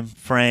future time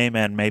frame,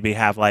 and maybe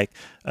have like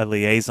a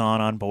liaison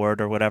on board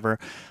or whatever.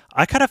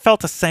 I kind of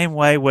felt the same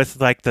way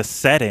with like the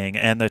setting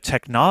and the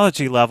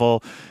technology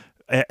level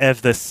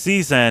of the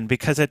season,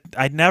 because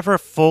I never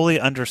fully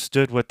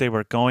understood what they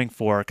were going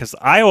for, because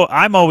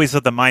I'm always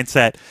of the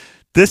mindset,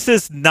 this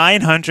is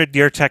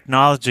 900-year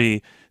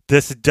technology.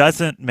 This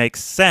doesn't make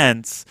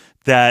sense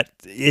that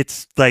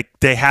it's like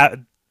they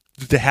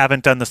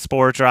haven't done the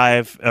spore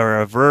drive or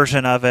a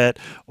version of it,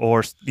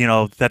 or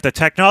that the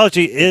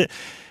technology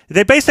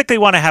they basically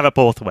want to have it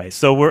both ways.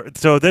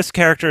 So this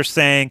character is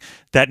saying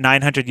that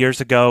 900 years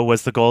ago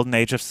was the golden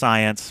age of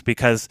science,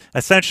 because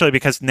such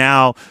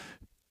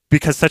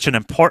an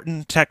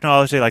important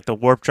technology like the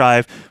warp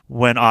drive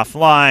went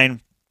offline,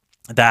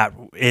 that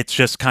it's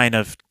just kind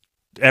of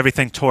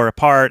everything tore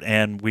apart,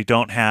 and we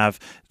don't have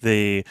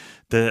the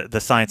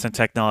science and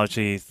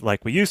technology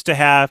like we used to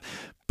have.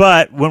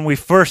 But when we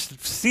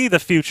first see the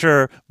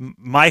future,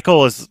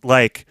 Michael is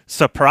like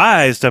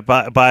surprised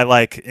by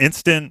like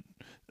instant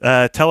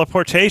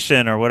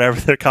teleportation or whatever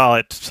they call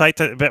it,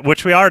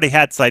 which we already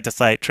had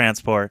site-to-site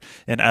transport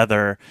in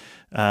other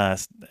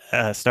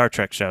Star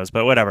Trek shows,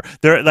 but whatever.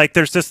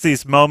 There's just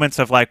these moments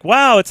of like,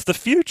 wow, it's the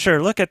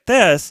future. Look at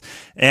this.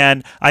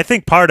 And I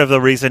think part of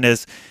the reason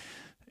is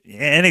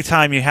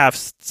anytime you have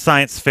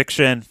science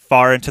fiction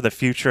far into the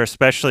future,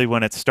 especially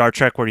when it's Star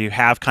Trek, where you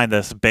have kind of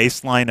this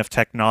baseline of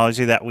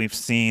technology that we've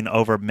seen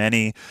over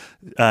many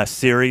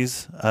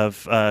series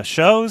of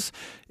shows,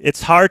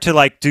 it's hard to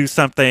like do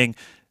something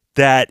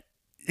that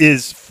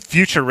is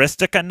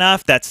futuristic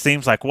enough that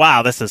seems like,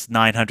 wow, this is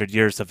 900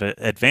 years of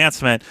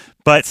advancement,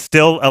 but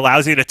still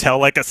allows you to tell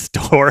like a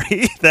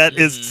story that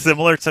is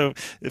similar to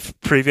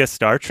previous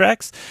Star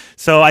Treks.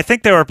 So I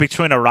think they were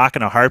between a rock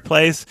and a hard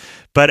place,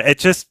 but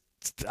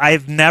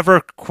I've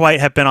never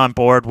quite have been on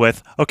board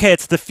with, okay,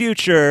 it's the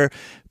future,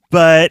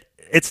 but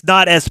it's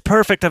not as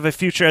perfect of a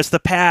future as the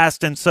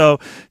past, and so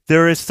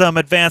there is some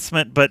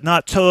advancement, but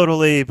not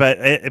totally.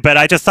 But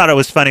I just thought it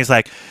was funny. It's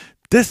like,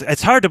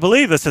 it's hard to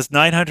believe this is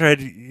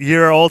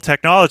 900-year-old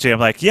technology. I'm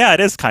like, yeah,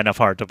 it is kind of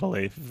hard to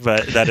believe,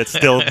 but that it's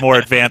still more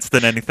advanced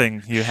than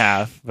anything you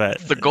have. But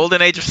the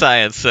golden age of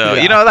science. So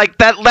Yeah. like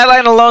that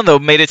line alone though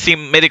made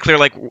it clear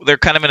like they're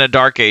kind of in a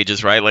dark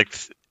ages, right? Like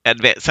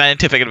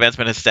scientific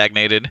advancement has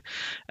stagnated,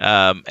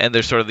 and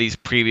there's sort of these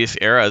previous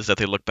eras that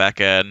they look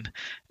back at. And,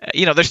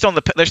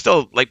 they're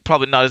still like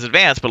probably not as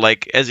advanced, but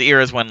like as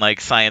eras when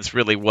like science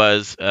really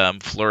was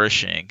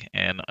flourishing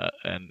and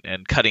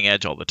cutting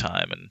edge all the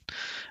time. And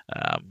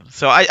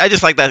so I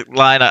just like that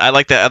line. I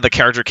like that the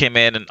character came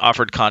in and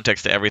offered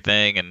context to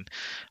everything and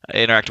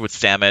interacted with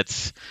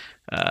Stamets.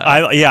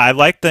 I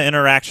like the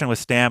interaction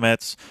with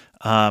Stamets.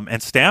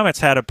 And Stamets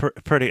had a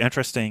pretty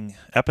interesting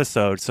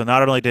episode. So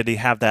not only did he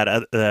have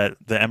that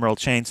the Emerald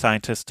Chain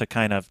scientist to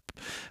kind of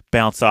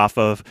bounce off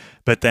of,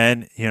 but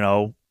then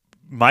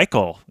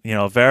Michael,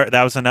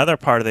 that was another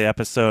part of the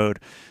episode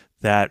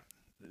that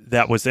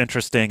was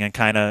interesting and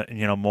kind of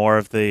more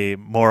of the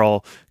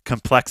moral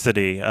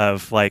complexity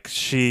of like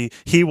he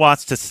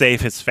wants to save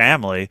his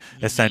family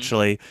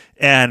essentially,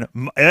 and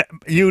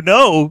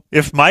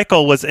if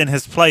Michael was in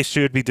his place, she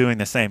would be doing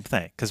the same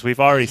thing, because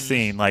we've already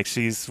seen like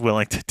she's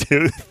willing to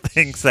do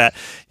things that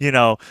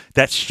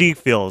that she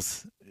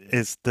feels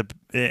is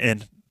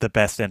in the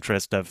best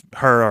interest of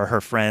her or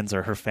her friends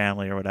or her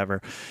family or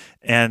whatever.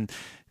 And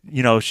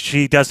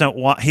she doesn't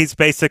want, he's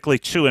basically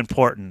too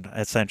important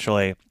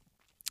essentially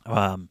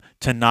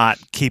to not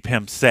keep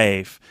him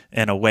safe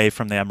and away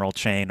from the Emerald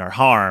Chain or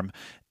harm.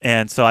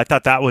 And so I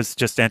thought that was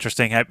just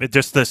interesting.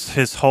 Just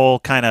his whole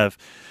kind of,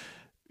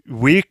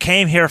 we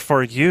came here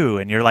for you,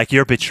 and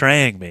you're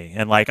betraying me.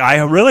 And like,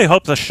 I really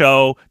hope the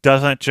show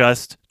doesn't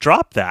just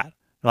drop that.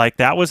 Like,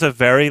 that was a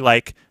very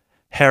like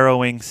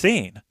harrowing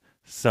scene.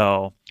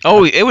 So.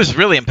 Oh, it was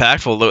really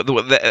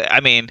impactful. I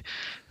mean,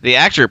 the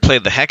actor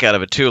played the heck out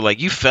of it too. Like,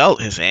 you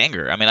felt his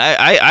anger. I mean,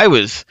 I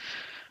was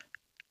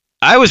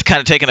kind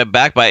of taken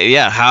aback by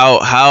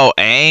how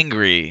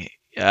angry,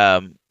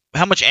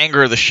 how much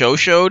anger the show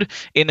showed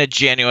in a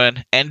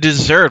genuine and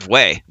deserved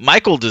way.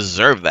 Michael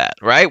deserved that,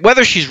 right?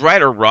 Whether she's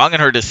right or wrong in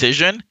her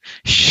decision,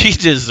 she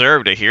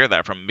deserved to hear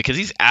that from him, because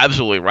he's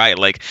absolutely right.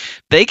 Like,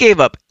 they gave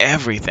up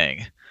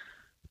everything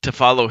to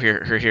follow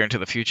her here into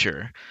the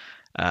future.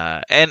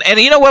 And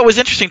you know what was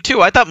interesting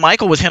too? I thought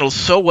Michael was handled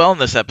so well in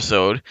this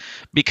episode,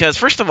 because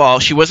first of all,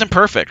 she wasn't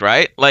perfect,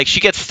 right? Like, she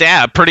gets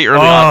stabbed pretty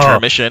early on to her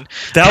mission.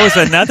 That was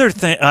another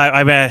thing.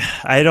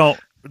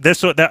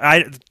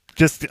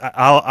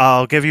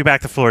 I'll give you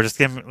back the floor. Just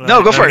give me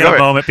go for it. A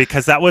moment,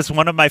 because that was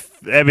one of my.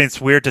 I mean,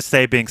 it's weird to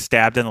say being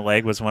stabbed in the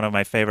leg was one of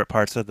my favorite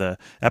parts of the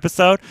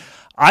episode.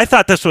 I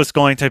thought this was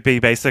going to be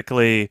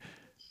basically,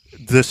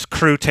 this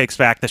crew takes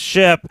back the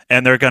ship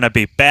and they're going to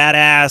be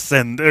badass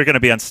and they're going to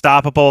be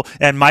unstoppable.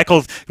 And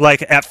Michael,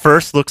 like, at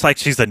first looks like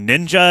she's a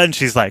ninja, and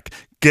she's like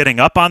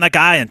getting up on the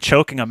guy and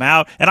choking him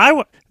out.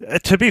 And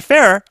to be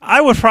fair,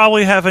 I would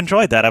probably have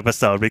enjoyed that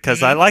episode,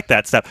 because I like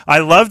that stuff. I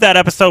love that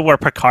episode where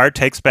Picard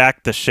takes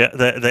back the ship,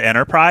 the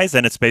Enterprise,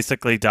 and it's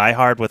basically Die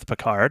Hard with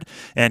Picard,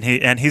 and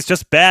he's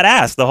just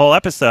badass the whole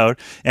episode,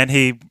 and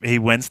he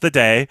wins the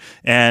day,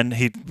 and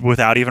he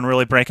without even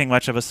really breaking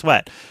much of a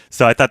sweat.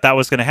 So I thought that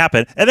was going to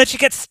happen, and then she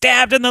gets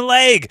stabbed in the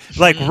leg,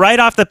 like right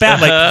off the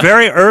bat, like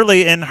very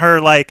early in her,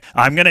 like,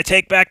 I'm going to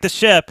take back the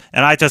ship.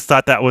 And I just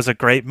thought that was a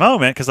great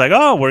moment, because like,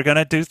 oh, we're going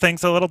to do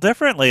things a little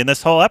differently, and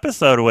this whole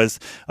episode was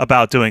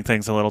about doing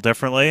things a little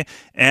differently,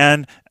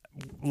 and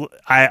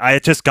I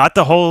just got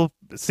the whole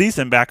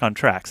season back on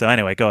track. So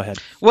anyway, go ahead.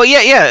 Well,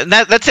 yeah, and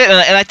that's it.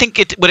 And I think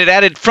what it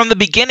added from the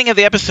beginning of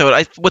the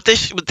episode, what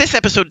this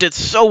episode did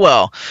so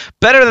well,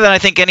 better than I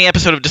think any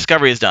episode of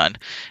Discovery has done,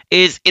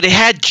 is it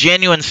had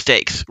genuine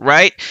stakes,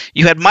 right?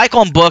 You had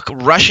Michael and Book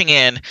rushing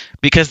in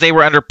because they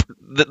were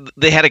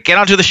they had to get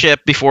onto the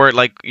ship before,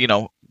 like,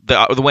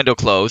 the window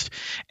closed,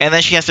 and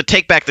then she has to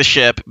take back the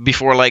ship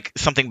before like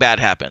something bad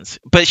happens.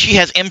 But she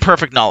has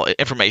imperfect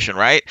information,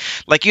 right?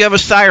 Like, you have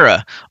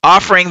Osyraa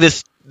offering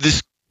this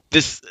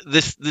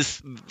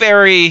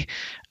very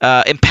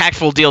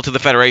impactful deal to the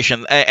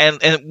Federation,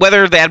 and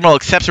whether the Admiral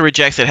accepts or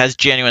rejects it has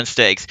genuine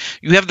stakes.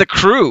 You have the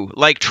crew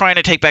like trying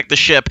to take back the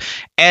ship,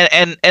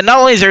 and not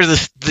only is there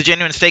the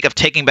genuine stake of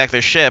taking back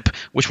their ship,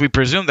 which we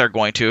presume they're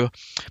going to,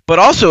 but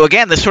also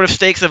again the sort of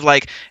stakes of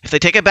like if they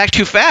take it back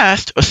too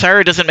fast,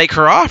 Osyraa doesn't make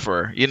her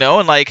offer,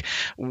 and like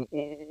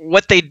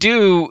what they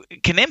do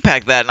can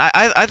impact that. And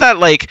I thought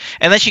like,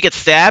 and then she gets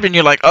stabbed, and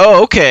you're like,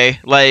 oh okay,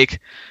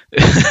 like.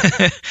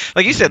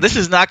 Like you said, this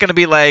is not going to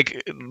be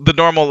like the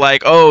normal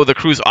like, oh, the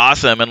crew's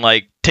awesome and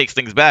like takes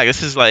things back.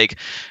 This is like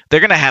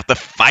they're going to have to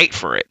fight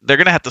for it. They're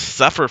going to have to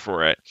suffer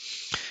for it.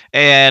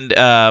 And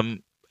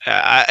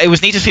it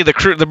was neat to see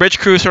the bridge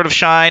crew sort of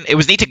shine. It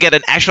was neat to get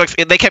an actual.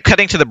 They kept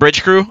cutting to the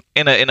bridge crew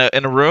in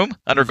a room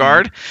under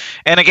guard.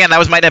 And again, that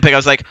was my nitpick. I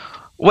was like,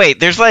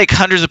 wait, there's like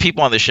hundreds of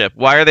people on the ship.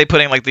 Why are they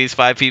putting like these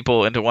 5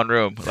 people into one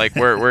room? Like,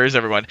 where is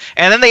everyone?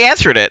 And then they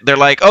answered it. They're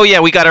like, oh yeah,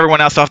 we got everyone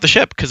else off the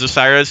ship because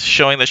Osyraa's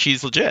showing that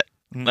she's legit.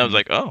 And I was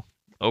like, oh,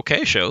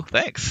 okay, show,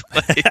 thanks.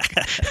 Like,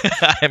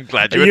 I'm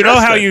glad you. You know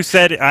how it. you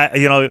said,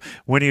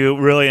 when you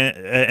really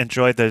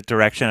enjoyed the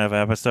direction of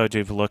an episode,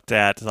 you've looked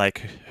at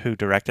like who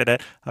directed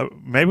it.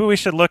 Maybe we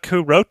should look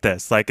who wrote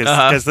this. Like,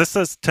 because this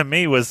is to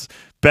me was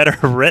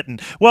better written.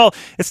 Well,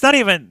 it's not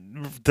even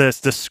the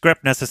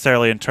script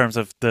necessarily in terms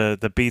of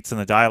the beats and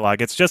the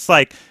dialogue. It's just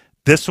like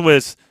this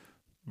was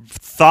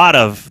thought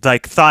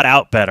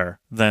out better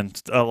than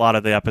a lot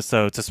of the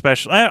episodes,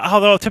 especially.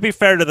 Although to be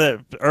fair to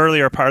the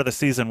earlier part of the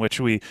season, which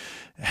we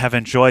have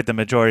enjoyed the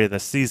majority of the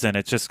season,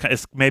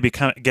 it's maybe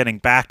getting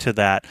back to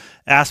that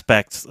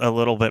aspect a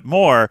little bit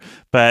more.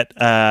 But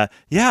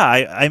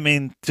I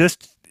mean,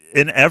 just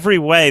in every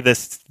way,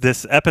 this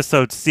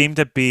episode seemed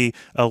to be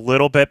a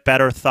little bit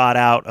better thought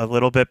out, a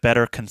little bit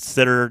better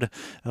considered,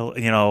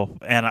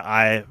 and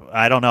I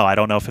don't know. I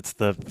don't know if it's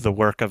the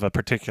work of a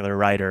particular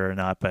writer or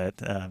not,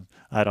 but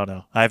I don't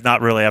know. I've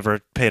not really ever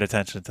paid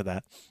attention to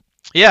that.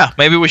 Yeah,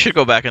 maybe we should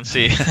go back and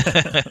see.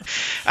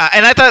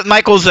 And I thought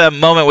Michael's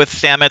moment with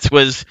Stamets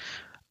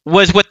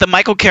was what the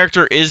Michael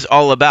character is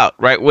all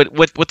about, right?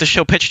 What the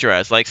show pitched her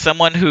as, like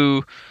someone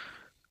who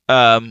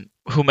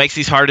makes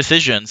these hard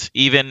decisions,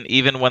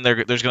 even when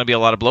there's going to be a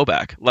lot of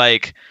blowback.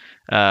 Like,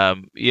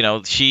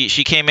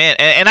 she came in,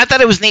 and I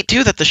thought it was neat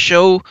too that the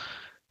show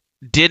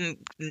didn't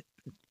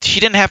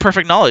have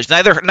perfect knowledge.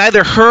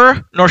 Neither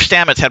her nor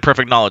Stamets had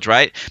perfect knowledge,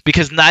 right?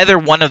 Because neither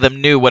one of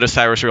them knew what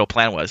Osyraa's real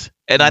plan was,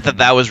 and I thought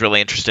that was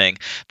really interesting.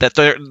 That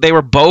they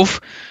were both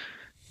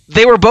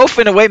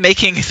in a way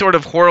making sort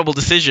of horrible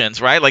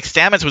decisions, right? Like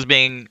Stamets was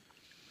being,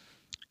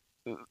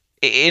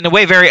 in a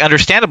way, very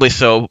understandably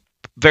so,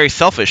 very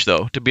selfish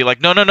though, to be like,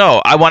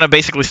 no, I want to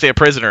basically stay a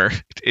prisoner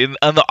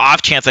on the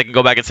off chance I can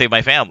go back and save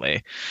my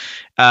family,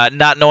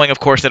 not knowing, of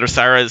course, that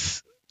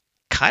Osyraa's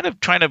kind of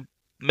trying to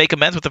make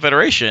amends with the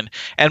Federation.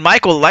 And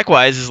Michael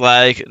likewise is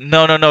like,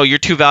 no, you're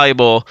too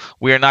valuable,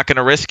 we are not going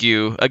to risk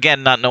you,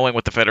 again not knowing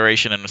what the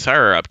Federation and Osyraa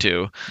are up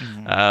to.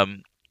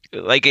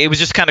 Like it was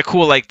just kind of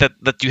cool, like that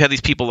you had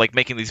these people like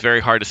making these very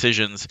hard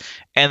decisions,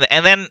 and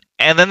then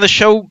the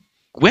show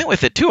went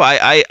with it too.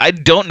 I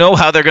don't know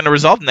how they're going to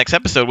resolve the next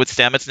episode with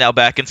Stamets now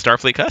back in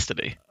Starfleet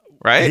custody,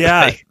 right?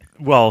 Yeah.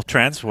 Well,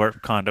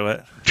 transport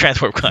conduit,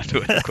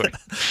 of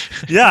course.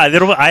 Yeah,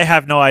 I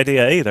have no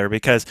idea either,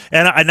 because,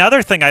 and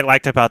another thing I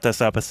liked about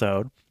this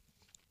episode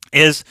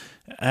is,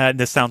 and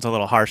this sounds a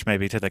little harsh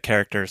maybe to the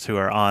characters who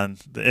are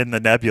in the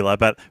Nebula,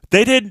 but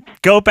they didn't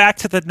go back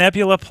to the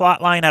Nebula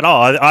plotline at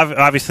all.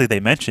 Obviously,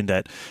 they mentioned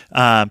it,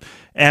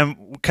 and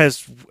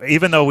because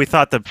even though we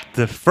thought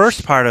the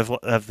first part of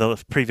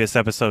the previous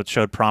episode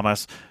showed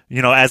promise,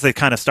 as they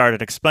kind of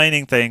started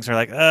explaining things, they're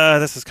like,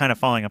 this is kind of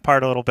falling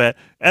apart a little bit,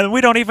 and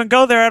we don't even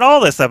go there at all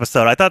this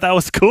episode. I thought that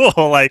was cool.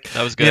 Like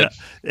that was good.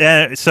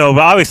 And so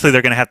obviously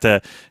they're going to have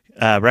to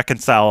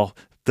reconcile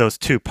those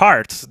two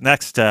parts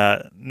next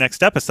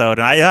episode,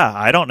 and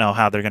I don't know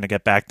how they're going to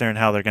get back there and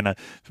how they're going to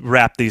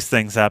wrap these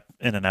things up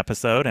in an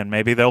episode, and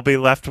maybe we'll be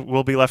left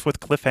with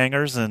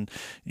cliffhangers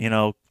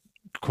and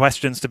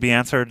questions to be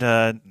answered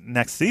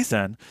next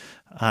season.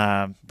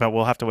 But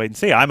we'll have to wait and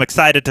see. I'm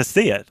excited to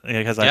see it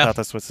because I thought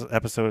this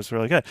episode was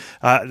really good.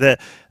 The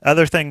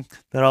other thing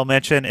that I'll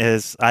mention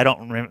is I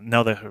don't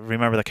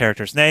remember the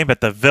character's name,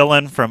 but the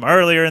villain from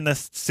earlier in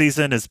this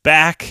season is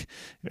back,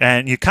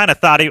 and you kind of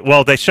thought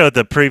they showed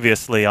the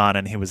previously on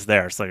and he was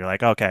there, so you're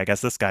like, okay, I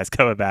guess this guy's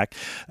coming back.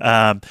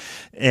 And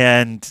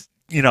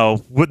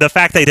the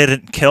fact they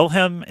didn't kill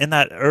him in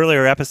that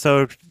earlier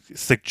episode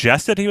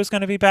suggested he was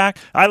going to be back.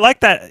 I like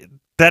that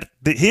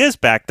he is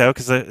back though,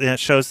 because it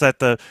shows that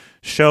the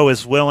show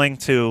is willing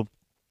to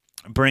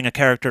bring a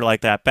character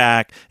like that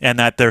back, and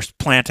that they're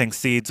planting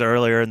seeds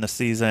earlier in the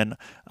season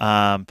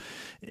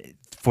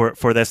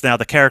for this. Now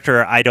the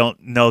character, I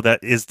don't know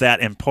that is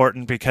that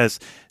important, because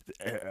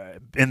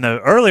in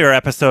the earlier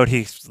episode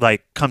he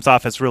like comes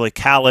off as really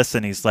callous,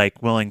 and he's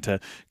like willing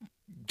to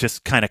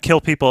just kind of kill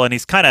people, and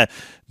he's kind of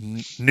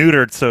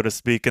neutered, so to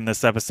speak, in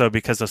this episode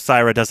because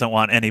Osyraa doesn't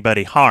want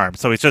anybody harmed.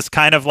 So he's just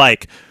kind of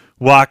like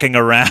walking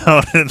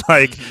around and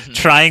like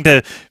trying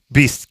to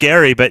be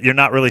scary, but you're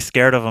not really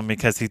scared of him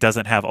because he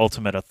doesn't have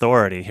ultimate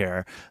authority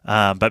here.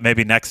 But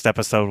maybe next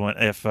episode,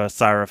 if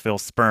Syra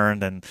feels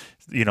spurned and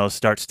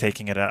starts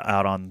taking it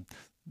out on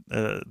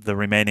the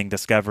remaining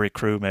Discovery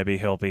crew, maybe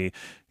he'll be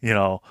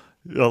a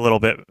little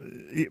bit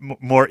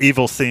more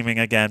evil seeming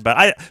again.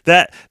 But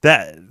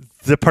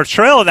the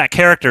portrayal of that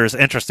character is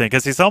interesting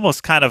because he's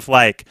almost kind of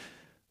like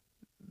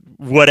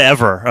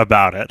whatever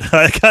about it.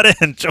 I kind of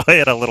enjoy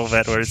it a little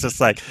bit, where it's just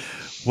like,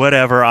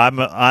 whatever,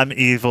 I'm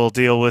evil,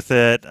 deal with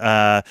it.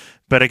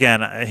 But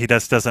again, he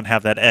doesn't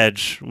have that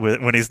edge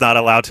when he's not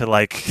allowed to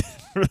like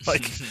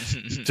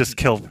just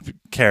kill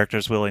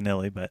characters willy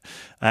nilly. But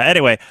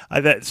anyway,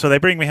 so they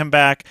bring him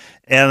back,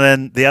 and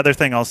then the other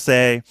thing I'll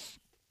say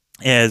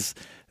is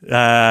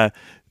I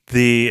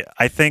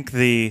think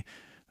the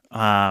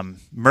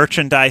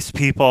merchandise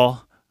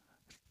people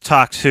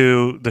talked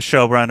to the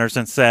showrunners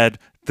and said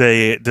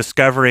the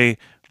Discovery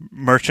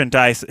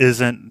merchandise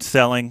isn't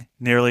selling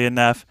nearly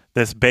enough.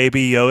 This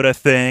Baby Yoda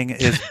thing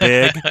is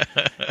big,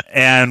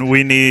 and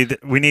we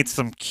need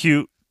some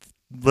cute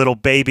little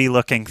baby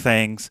looking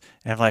things.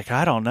 And like,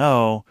 I don't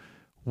know,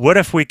 what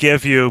if we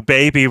give you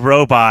baby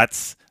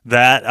robots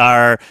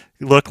that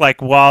look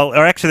like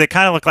or actually they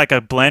kind of look like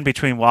a blend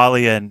between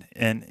Wally and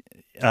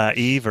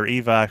Eve or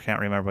Eva. I can't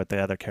remember what the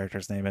other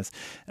character's name is.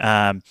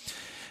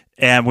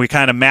 And we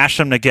kind of mash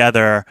them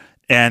together,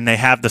 and they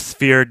have the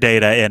sphere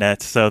data in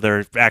it, so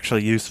they're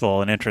actually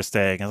useful and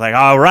interesting. It's like,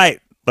 all right,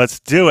 let's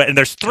do it. And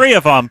there's 3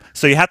 of them,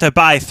 so you have to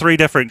buy 3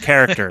 different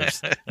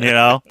characters.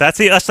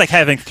 That's like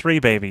having 3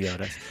 Baby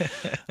Yodas.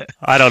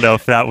 I don't know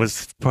if that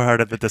was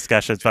part of the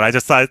discussions, but I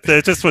just thought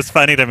it just was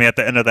funny to me at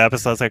the end of the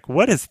episode. I was like,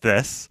 what is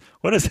this?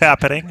 What is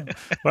happening?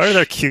 Why are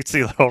there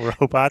cutesy little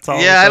robots?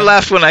 I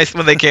laughed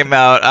when they came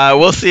out.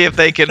 We'll see if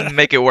they can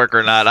make it work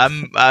or not.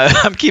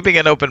 I'm keeping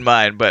an open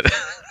mind, but.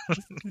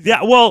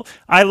 Yeah, well,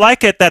 I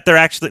like it that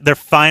they're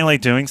finally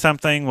doing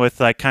something with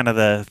like kind of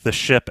the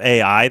ship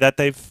AI that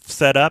they've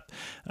set up.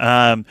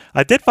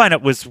 I did find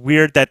it was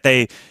weird that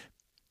they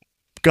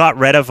got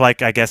rid of,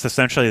 like, I guess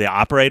essentially the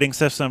operating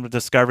system of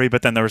Discovery,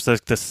 but then there was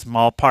this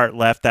small part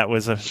left that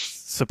was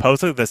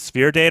supposedly the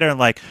sphere data, and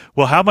like,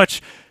 well, how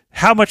much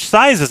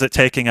size is it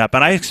taking up?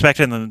 And I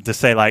expected them to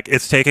say like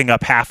it's taking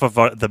up half of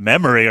the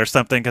memory or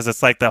something, because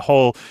it's like the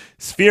whole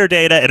sphere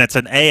data, and it's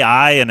an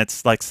AI, and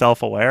it's like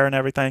self-aware and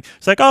everything.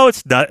 It's like, oh,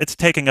 it's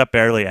taking up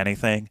barely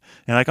anything,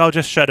 and like, oh,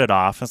 just shut it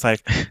off. It's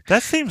like,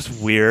 that seems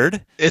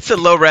weird. It's a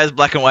low-res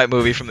black and white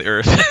movie from the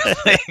Earth.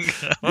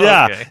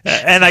 Yeah, okay.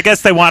 And I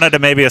guess they wanted to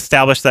maybe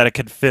establish that it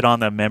could fit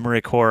on the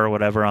memory core or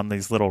whatever on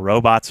these little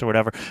robots or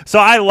whatever. So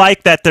I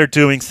like that they're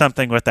doing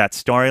something with that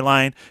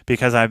storyline,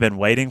 because I've been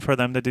waiting for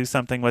them to do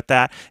something with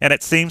that. And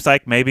it seems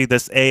like maybe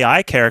this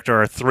AI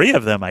character, or 3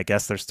 of them, I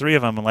guess there's 3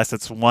 of them, unless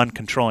it's one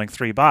controlling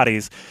 3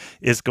 bodies,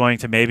 is going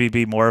to maybe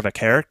be more of a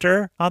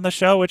character on the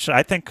show, which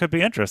I think could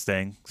be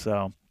interesting.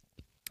 So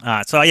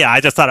yeah, I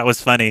just thought it was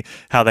funny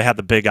how they had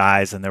the big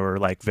eyes and they were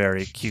like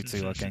very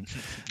cutesy looking.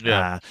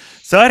 Yeah.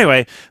 So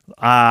anyway,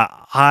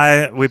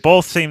 we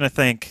both seem to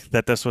think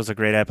that this was a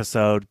great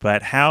episode,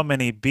 but how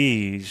many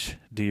B's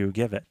do you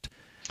give it?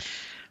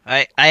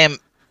 I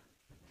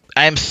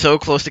am so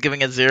close to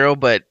giving it 0,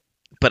 but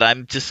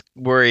I'm just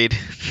worried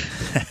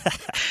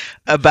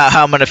about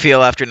how I'm gonna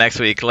feel after next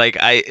week. Like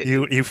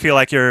you feel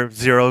like your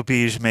 0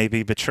 B's may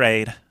be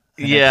betrayed.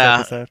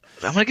 Yeah,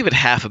 I'm gonna give it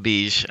half a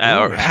beige,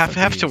 or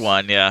half to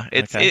 1. Yeah,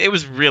 it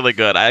was really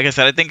good. Like I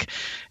said, I think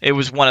it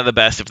was one of the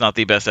best, if not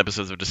the best,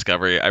 episodes of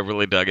Discovery. I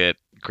really dug it.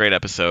 Great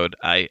episode.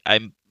 I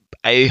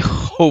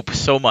hope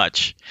so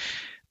much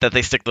that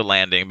they stick the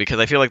landing, because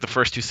I feel like the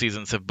first 2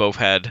 seasons have both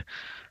had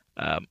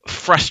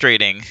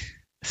frustrating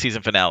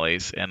season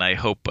finales, and I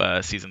hope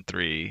season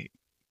 3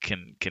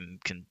 can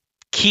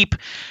keep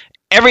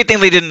everything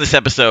they did in this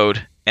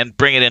episode and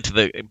bring it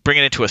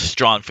into a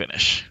strong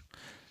finish.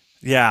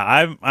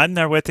 Yeah, I'm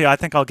there with you. I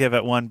think I'll give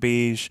it 1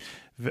 beige.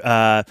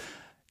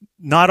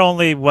 Not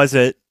only was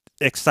it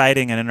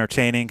exciting and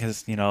entertaining,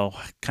 because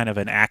kind of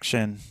an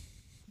action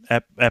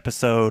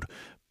episode,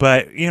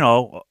 but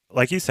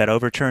like you said,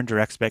 overturned your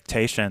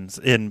expectations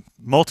in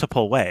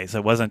multiple ways.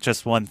 It wasn't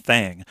just one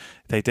thing.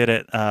 They did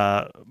it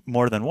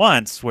more than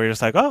once, where you're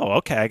just like, oh,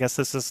 okay, I guess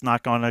this is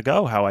not going to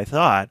go how I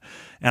thought.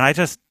 And I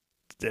just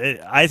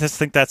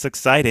think that's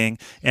exciting,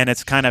 and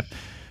it's kind of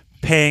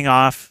paying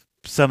off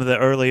some of the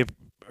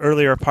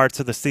earlier parts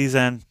of the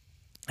season,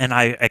 and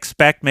I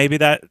expect maybe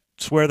that's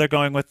where they're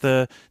going with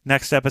the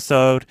next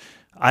episode.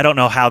 I don't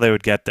know how they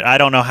would get there. I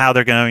don't know how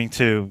they're going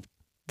to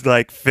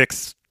like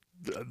fix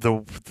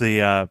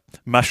the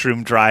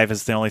mushroom drive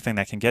is the only thing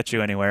that can get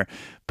you anywhere.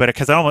 But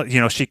because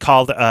she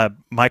called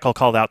Michael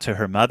called out to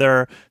her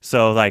mother,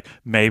 so like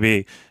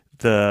maybe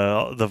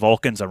the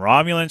Vulcans and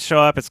Romulans show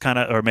up. It's kind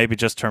of, or maybe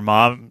just her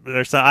mom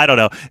or something. I don't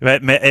know.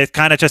 It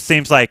kind of just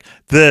seems like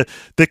the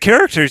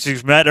characters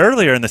you've met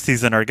earlier in the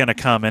season are going to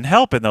come and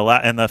help in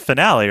the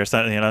finale or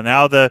something.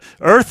 Now the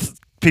Earth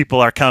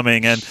people are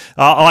coming, and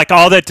like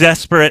all the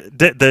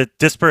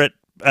disparate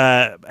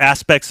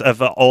aspects of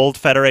the old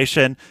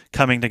Federation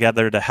coming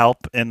together to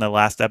help in the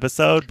last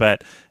episode,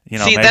 but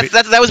See, maybe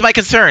that was my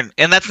concern,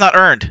 and that's not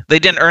earned. They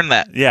didn't earn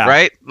that. Yeah.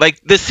 Right? Like,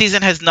 this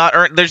season has not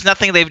earned. There's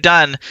nothing they've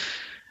done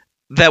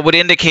that would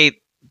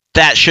indicate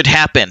that should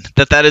happen.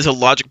 That is a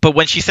logic. But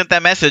when she sent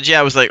that message, yeah,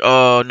 I was like,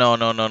 oh no.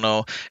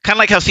 Kind of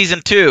like how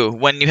season 2,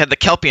 when you had the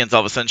Kelpians all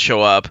of a sudden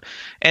show up,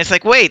 and it's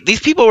like, wait, these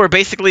people were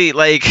basically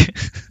like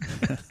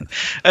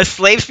a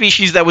slave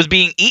species that was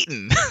being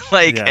eaten,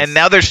 like, Yes. and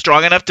now they're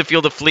strong enough to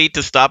field a fleet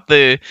to stop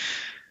the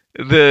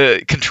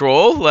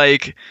control,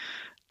 like.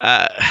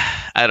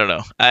 I don't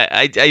know.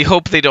 I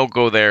hope they don't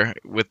go there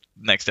with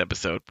next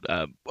episode.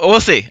 We'll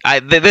see.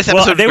 This episode.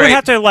 Well, they great. would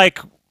have to like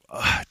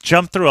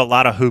jump through a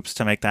lot of hoops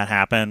to make that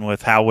happen.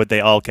 With how would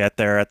they all get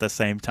there at the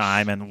same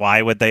time, and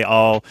why would they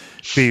all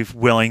be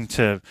willing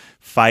to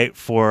fight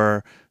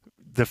for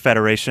the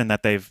Federation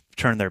that they've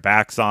turned their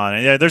backs on?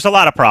 And, there's a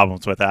lot of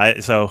problems with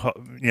that. So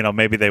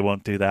maybe they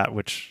won't do that.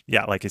 Which,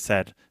 yeah, like you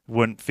said,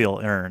 wouldn't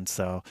feel earned.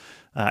 So.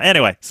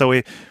 Anyway, so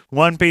we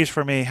 1 beige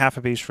for me, half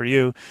a beige for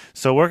you.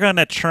 So we're going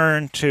to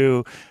turn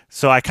to.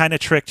 So I kind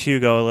of tricked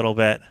Hugo a little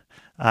bit.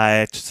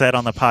 I said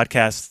on the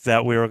podcast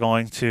that we were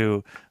going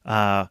to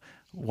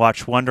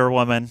watch Wonder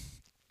Woman.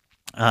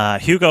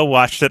 Hugo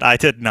watched it. I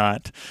did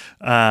not.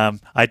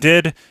 I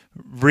did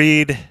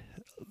read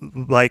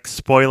like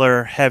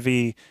spoiler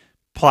heavy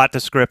plot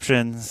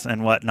descriptions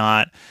and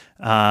whatnot,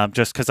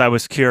 just because I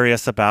was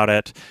curious about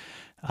it.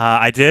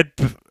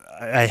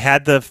 I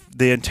had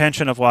the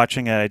intention of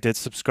watching it. I did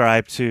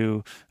subscribe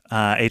to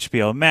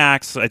HBO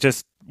Max.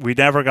 We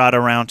never got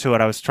around to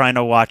it. I was trying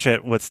to watch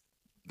it with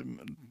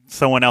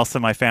someone else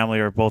in my family,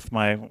 or both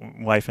my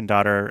wife and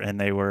daughter, and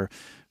they were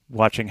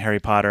watching Harry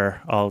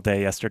Potter all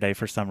day yesterday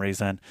for some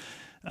reason.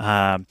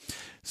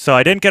 So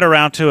I didn't get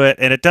around to it,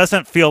 and it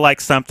doesn't feel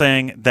like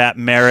something that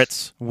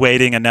merits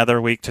waiting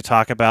another week to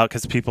talk about,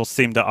 because people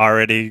seem to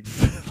already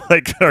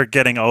are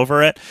getting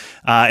over it.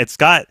 It's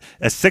got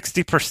a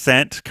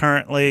 60%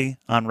 currently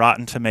on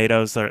Rotten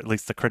Tomatoes, or at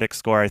least the critic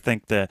score. I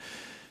think the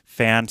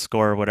fan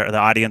score, whatever, the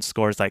audience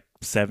score is like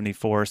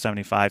 74,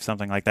 75,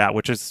 something like that,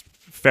 which is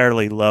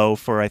fairly low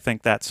for, I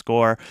think, that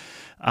score.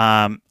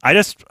 To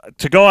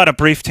go on a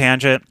brief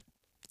tangent,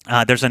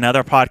 there's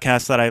another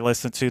podcast that I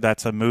listen to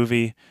that's a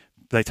movie.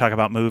 They talk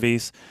about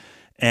movies,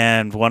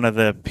 and one of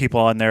the people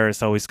on there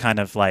is always kind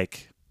of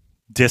like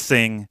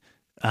dissing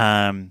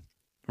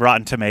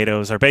Rotten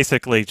Tomatoes, or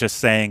basically just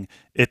saying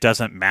it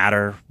doesn't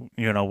matter,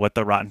 what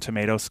the Rotten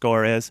Tomato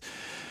score is.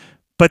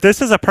 But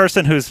this is a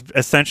person who's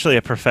essentially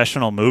a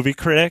professional movie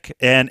critic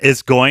and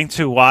is going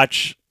to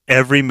watch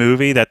every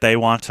movie that they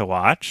want to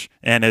watch,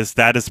 and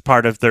that is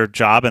part of their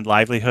job and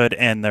livelihood,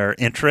 and their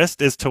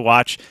interest is to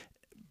watch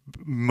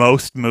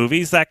most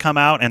movies that come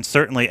out, and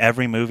certainly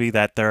every movie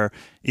that they're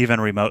even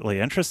remotely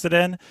interested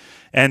in.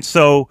 And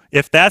so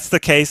if that's the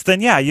case,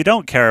 then yeah, you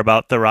don't care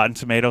about the Rotten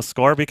Tomatoes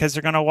score, because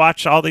you're going to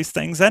watch all these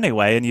things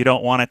anyway, and you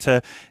don't want it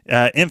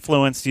to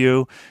influence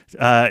you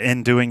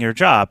in doing your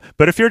job.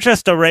 But if you're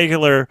just a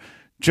regular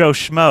Joe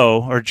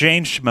Schmo or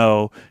Jane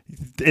Schmo,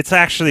 it's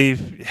actually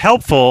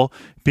helpful,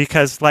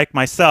 because like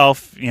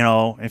myself,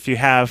 if you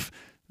have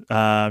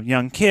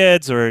young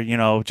kids,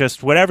 or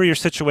just whatever your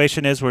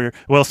situation is,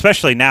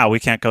 especially now we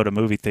can't go to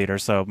movie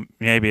theaters, so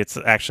maybe it's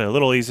actually a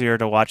little easier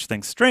to watch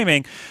things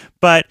streaming,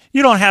 but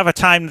you don't have a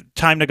time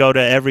to go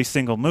to every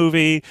single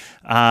movie.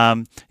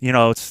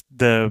 It's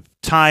the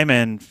time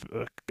and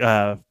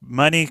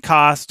money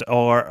cost,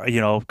 or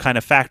kind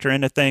of factor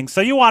into things.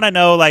 So you want to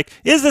know, like,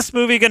 is this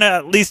movie gonna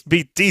at least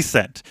be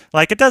decent?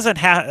 Like, it doesn't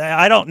have.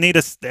 I don't need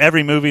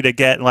every movie to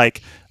get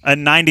like a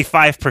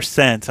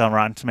 95% on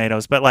Rotten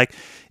Tomatoes, but like,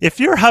 if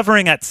you're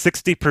hovering at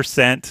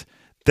 60%,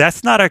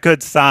 that's not a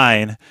good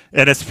sign,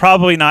 and it's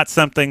probably not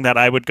something that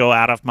I would go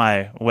out of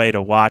my way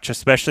to watch,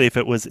 especially if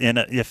it was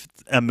if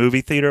a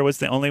movie theater was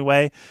the only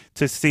way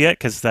to see it,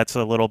 because that's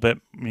a little bit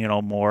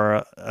more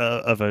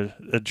of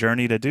a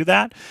journey to do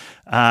that.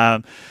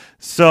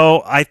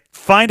 So I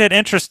find it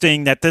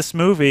interesting that this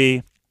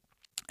movie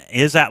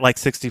is at like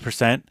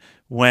 60%.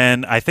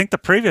 When I think the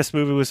previous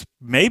movie was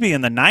maybe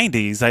in the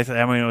 90s.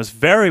 I mean, it was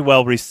very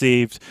well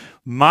received.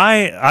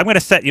 I'm going to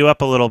set you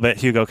up a little bit,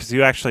 Hugo, because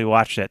you actually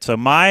watched it. So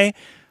my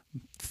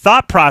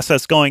thought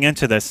process going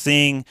into this,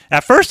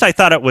 at first I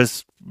thought it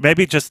was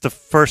maybe just the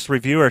first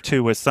review or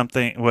two was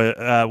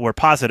were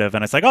positive,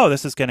 and it's like, oh,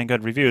 this is getting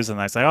good reviews, and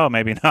I say, oh,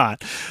 maybe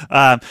not.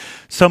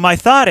 So my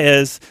thought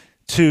is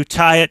to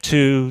tie it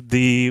to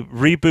the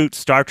reboot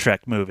Star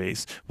Trek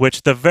movies,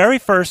 which the very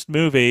first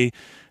movie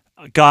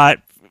got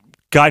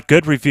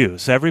good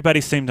reviews.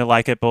 Everybody seemed to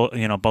like it,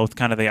 both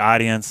kind of the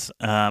audience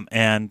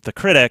and the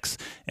critics.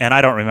 And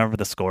I don't remember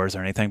the scores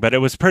or anything, but it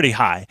was pretty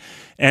high.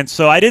 And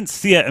so I didn't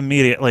see it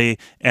immediately.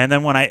 And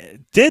then when I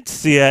did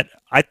see it,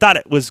 I thought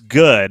it was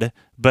good,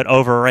 but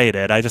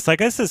overrated. I just like,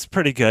 this is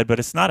pretty good, but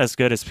it's not as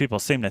good as people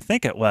seem to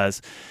think it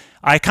was.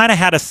 I kind of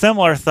had a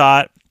similar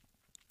thought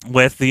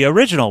with the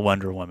original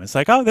Wonder Woman. It's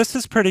like, oh, this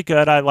is pretty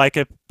good. I like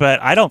it,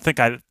 but I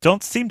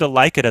don't seem to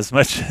like it as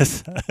much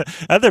as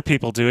other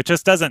people do. It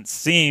just doesn't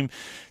seem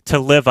to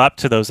live up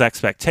to those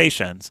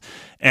expectations.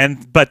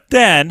 But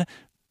then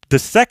the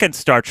second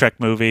Star Trek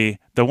movie,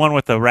 the one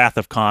with the Wrath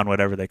of Khan,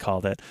 whatever they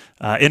called it,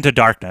 Into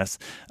Darkness,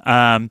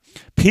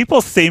 people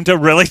seem to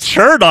really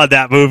churn on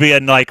that movie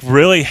and like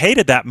really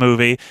hated that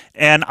movie.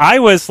 And I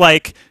was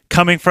like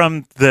coming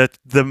from the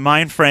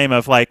mind frame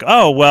of like,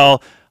 oh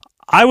well,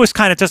 I was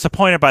kind of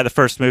disappointed by the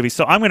first movie,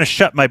 so I'm going to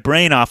shut my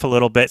brain off a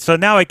little bit. So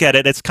now I get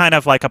it. It's kind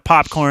of like a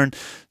popcorn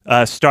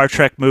Star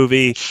Trek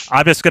movie.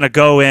 I'm just going to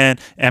go in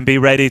and be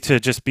ready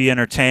to just be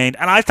entertained.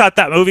 And I thought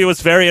that movie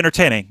was very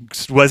entertaining.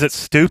 Was it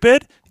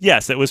stupid?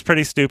 Yes, it was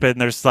pretty stupid.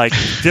 And there's like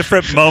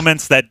different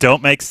moments that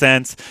don't make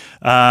sense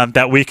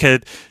that we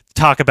could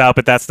talk about,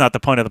 but that's not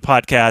the point of the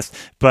podcast.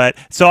 But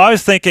so I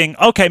was thinking,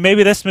 okay,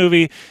 maybe this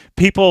movie,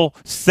 people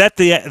set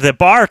the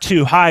bar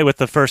too high with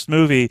the first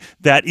movie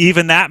that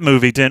even that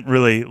movie didn't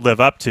really live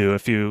up to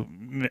if you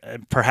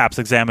perhaps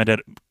examined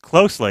it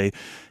closely.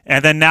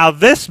 And then now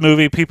this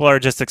movie, people are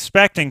just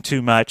expecting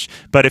too much.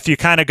 But if you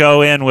kind of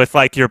go in with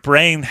like your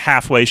brain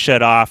halfway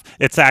shut off,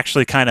 it's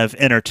actually kind of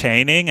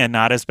entertaining and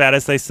not as bad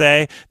as they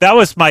say.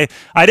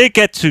 I didn't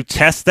get to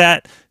test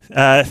that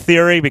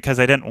theory because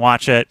I didn't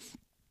watch it.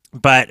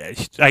 But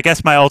I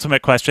guess my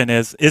ultimate question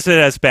is it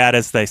as bad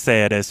as they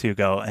say it is,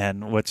 Hugo?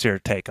 And what's your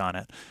take on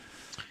it?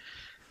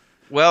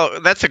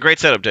 Well, that's a great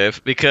setup,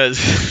 Dave, because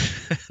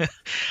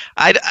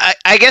I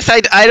guess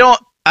I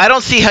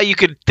don't see how you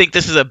could think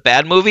this is a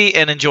bad movie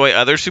and enjoy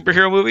other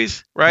superhero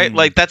movies, right?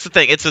 Like that's the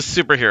thing. It's a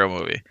superhero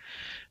movie.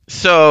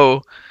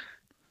 So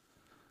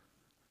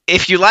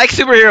if you like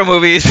superhero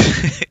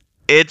movies,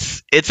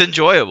 it's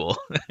enjoyable.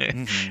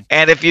 Mm-hmm.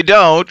 And if you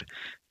don't,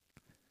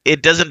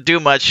 it doesn't do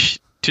much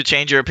to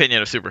change your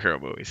opinion of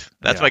superhero movies.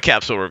 That's my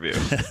capsule review.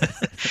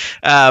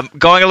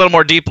 Going a little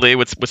more deeply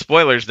with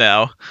spoilers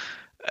now,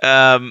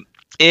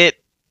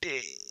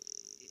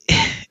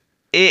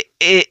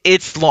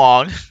 it's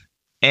long,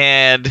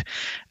 and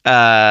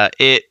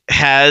it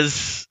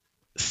has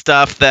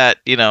stuff that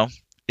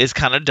is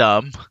kind of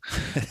dumb.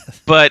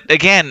 But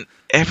again,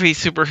 every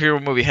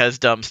superhero movie has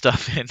dumb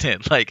stuff in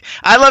it. Like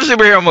I love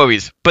superhero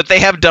movies, but they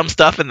have dumb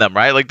stuff in them,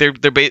 right? Like they're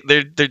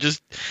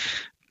just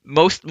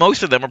most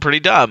of them are pretty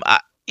dumb.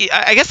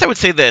 I guess I would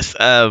say this,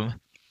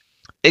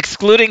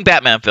 excluding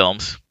Batman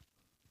films,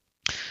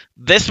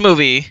 this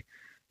movie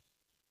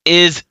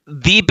is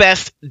the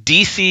best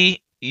modern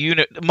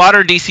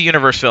DC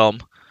Universe film,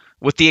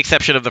 with the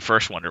exception of the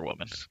first Wonder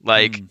Woman.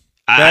 Like,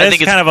 I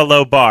think it's kind of a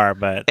low bar,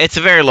 but it's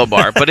a very low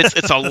bar. But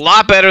it's a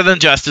lot better than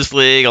Justice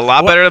League, a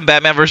lot better than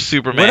Batman vs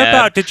Superman. What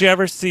about? Did you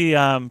ever see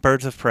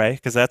Birds of Prey?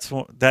 Because that's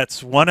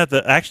one of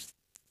the actually.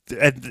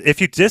 If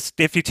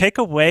you take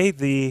away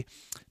the,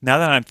 now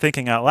that I'm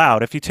thinking out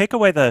loud, if you take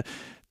away the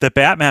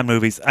Batman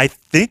movies, I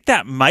think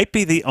that might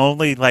be the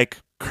only like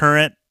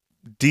current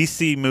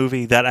DC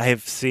movie that I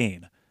have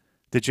seen.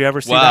 Did you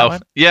ever see that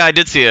one? Yeah, I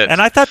did see it.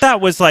 And I thought that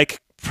was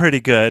like pretty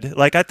good.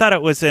 Like I thought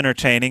it was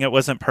entertaining. It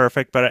wasn't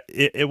perfect, but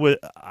it was.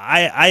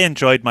 I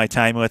enjoyed my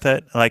time with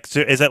it. Like, so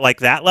is it like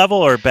that level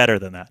or better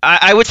than that?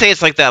 I would say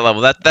it's like that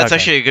level. That's Okay.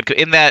 actually a good.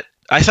 In that,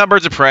 I saw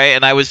Birds of Prey,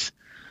 and I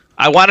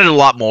wanted a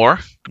lot more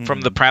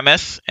from the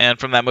premise and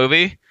from that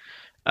movie.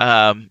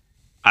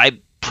 I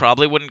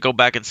probably wouldn't go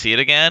back and see it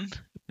again,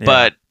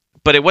 but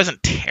it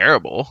wasn't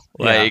terrible.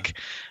 Like,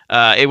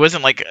 it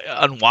wasn't like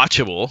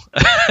unwatchable.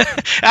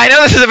 I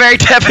know this is a very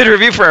tepid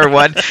review for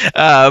everyone.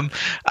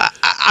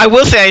 I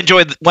will say I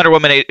enjoyed Wonder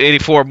Woman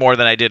 84 more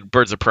than I did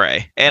Birds of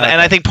Prey, and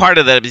I think part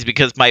of that is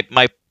because my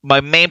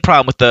main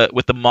problem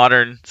with the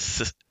modern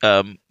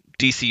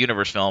DC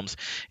Universe films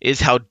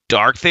is how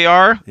dark they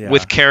are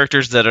with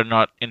characters that are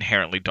not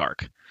inherently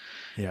dark.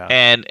 Yeah.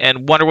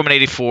 And Wonder Woman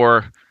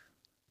 84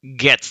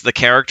 gets the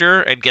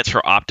character and gets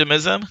her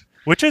optimism.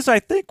 Which is, I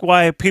think,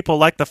 why people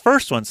like the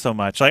first one so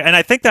much. And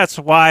I think that's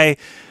why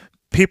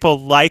people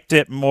liked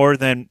it more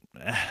than...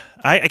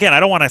 I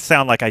don't want to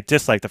sound like I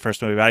disliked the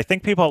first movie, but I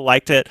think people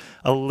liked it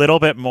a little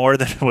bit more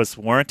than it was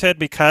warranted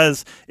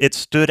because it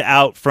stood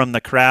out from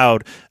the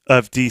crowd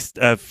of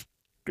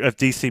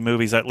DC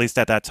movies, at least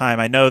at that time.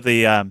 I know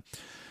the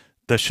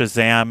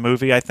Shazam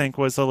movie, I think,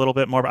 was a little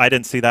bit more. I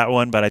didn't see that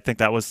one, but I think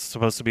that was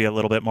supposed to be a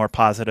little bit more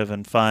positive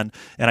and fun.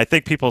 And I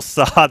think people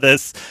saw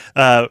this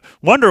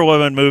Wonder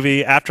Woman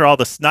movie after all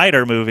the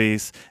Snyder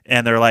movies,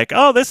 and they're like,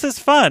 "Oh, this is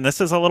fun. This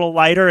is a little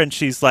lighter." And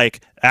she's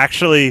like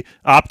actually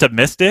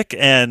optimistic,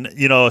 and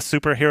a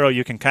superhero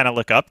you can kind of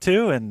look up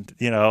to. And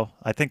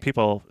I think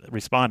people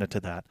responded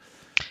to that.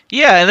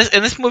 Yeah,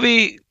 and this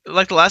movie,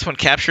 like the last one,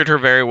 captured her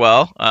very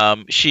well.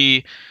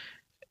 She.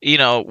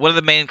 One of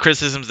the main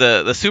criticisms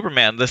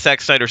the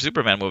Zack Snyder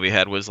Superman movie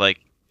had was like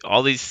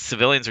all these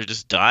civilians are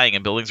just dying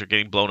and buildings are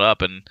getting blown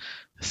up, and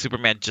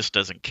Superman just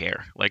doesn't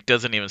care, like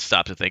doesn't even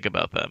stop to think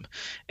about them.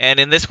 And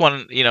in this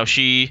one,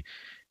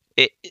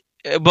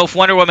 both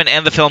Wonder Woman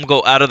and the film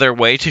go out of their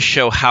way to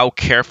show how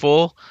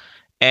careful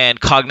and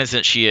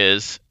cognizant she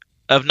is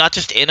of not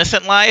just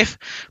innocent life,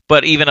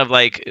 but even of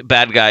like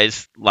bad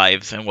guys'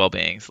 lives and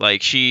well-beings.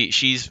 Like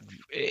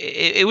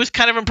it was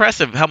kind of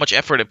impressive how much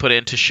effort it put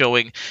into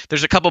showing.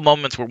 There's a couple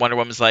moments where Wonder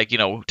Woman's like,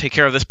 take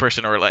care of this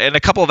person, or like, and a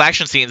couple of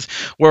action scenes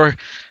where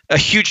a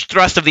huge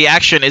thrust of the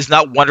action is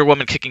not Wonder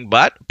Woman kicking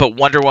butt, but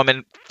Wonder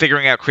Woman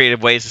figuring out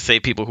creative ways to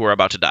save people who are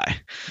about to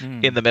die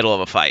in the middle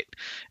of a fight.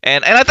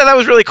 And I thought that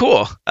was really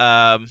cool.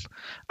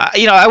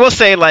 I will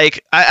say,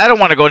 like, I don't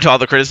want to go into all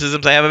the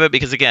criticisms I have of it,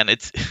 because again,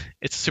 it's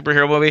a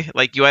superhero movie.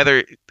 Like, you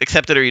either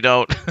accept it or you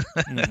don't.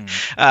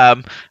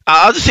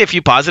 I'll just say a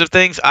few positive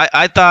things.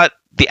 I thought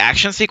the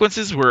action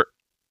sequences were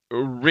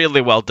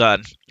really well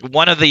done.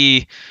 One of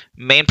the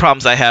main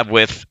problems I have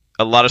with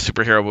a lot of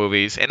superhero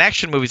movies and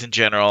action movies in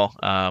general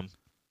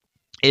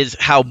is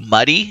how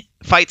muddy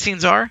fight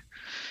scenes are.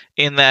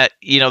 In that,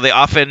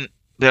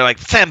 they're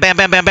like bam, bam,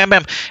 bam, bam, bam,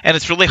 bam, and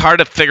it's really hard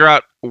to figure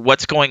out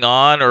what's going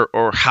on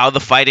or how the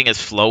fighting is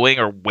flowing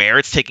or where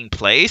it's taking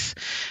place.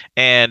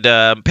 And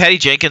Patty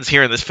Jenkins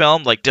here in this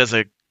film does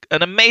an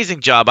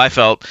amazing job, I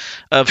felt,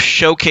 of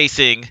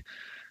showcasing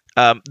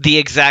the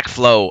exact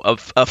flow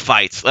of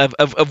fights,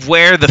 of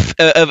where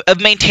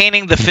of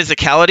maintaining the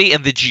physicality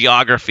and the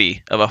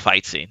geography of a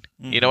fight scene.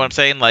 Mm-hmm. You know what I'm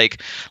saying?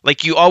 Like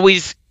you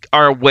always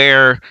are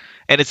aware.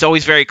 And it's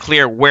always very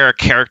clear where a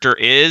character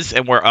is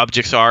and where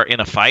objects are in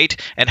a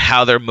fight and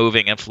how they're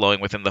moving and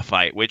flowing within the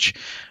fight, which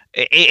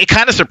it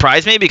kind of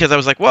surprised me, because I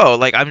was like, whoa,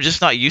 like, I'm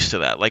just not used to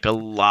that. Like a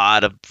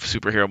lot of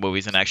superhero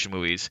movies and action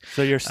movies.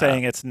 So you're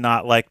saying it's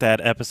not like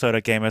that episode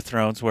of Game of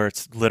Thrones where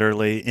it's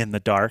literally in the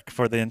dark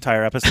for the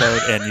entire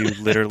episode and you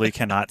literally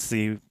cannot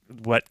see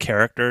what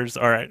characters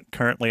are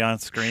currently on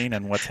screen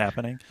and what's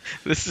happening?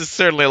 This is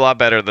certainly a lot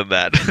better than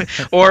that.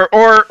 or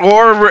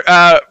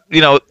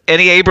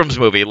any Abrams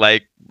movie,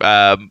 like,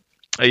 Rise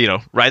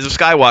of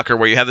Skywalker,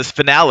 where you have this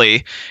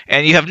finale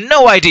and you have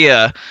no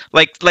idea,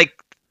 like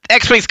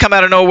X-Wings come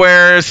out of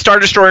nowhere, Star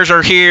Destroyers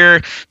are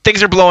here,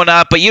 things are blowing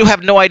up, but you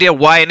have no idea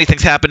why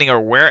anything's happening or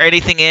where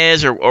anything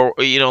is, or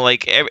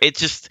it's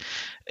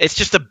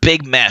just a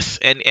big mess.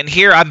 And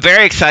here I'm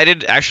very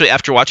excited, actually,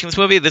 after watching this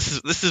movie.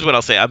 This is what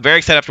I'll say. I'm very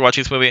excited after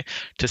watching this movie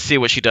to see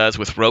what she does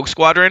with Rogue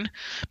Squadron,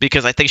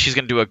 because I think she's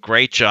going to do a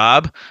great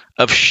job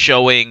of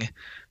showing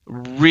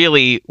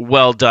really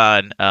well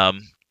done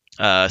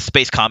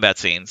space combat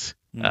scenes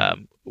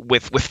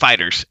with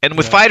fighters. And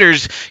with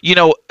fighters,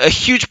 a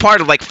huge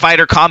part of like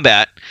fighter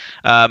combat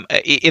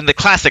in the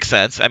classic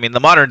sense, I mean, in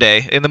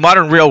the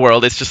modern real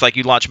world, it's just like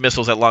you launch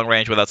missiles at long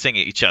range without seeing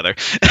each other.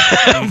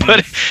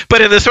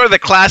 But in the sort of the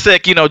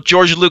classic,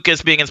 George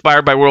Lucas being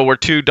inspired by World War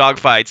II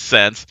dogfights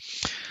sense,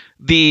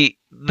 the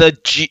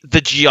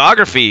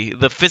geography,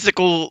 the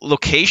physical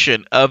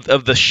location of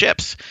the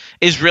ships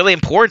is really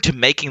important to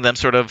making them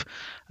sort of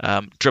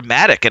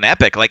dramatic and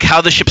epic, like how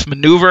the ships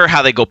maneuver,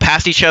 how they go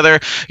past each other,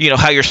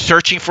 how you're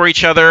searching for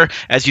each other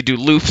as you do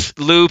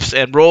loops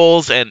and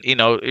rolls, and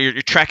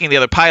you're tracking the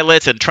other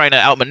pilots and trying to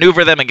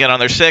outmaneuver them and get on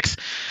their six.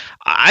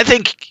 I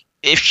think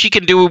if she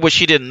can do what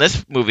she did in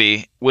this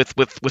movie with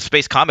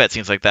space combat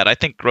scenes like that, I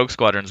think Rogue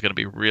Squadron is going to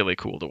be really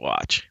cool to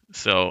watch.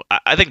 So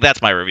I think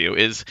that's my review.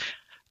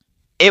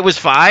 It was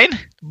fine,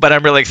 but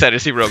I'm really excited to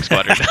see Rogue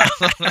Squadron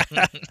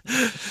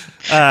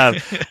now.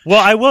 Well,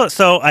 I will.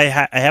 So I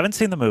haven't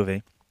seen the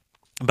movie,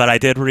 but I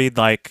did read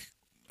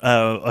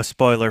a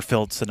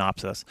spoiler-filled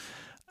synopsis.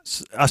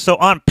 So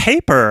on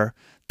paper,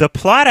 the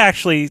plot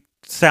actually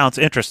sounds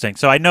interesting.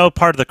 So I know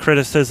part of the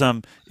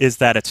criticism is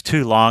that it's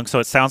too long. So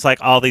it sounds like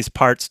all these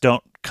parts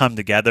don't come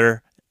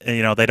together.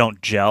 They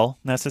don't gel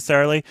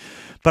necessarily.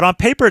 But on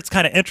paper, it's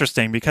kind of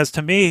interesting, because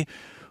to me,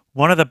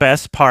 one of the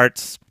best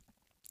parts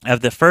of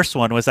the first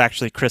one was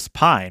actually Chris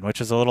Pine, which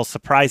is a little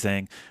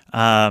surprising.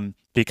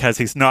 Because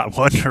he's not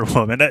Wonder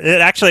Woman.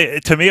 It actually,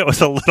 to me, it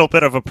was a little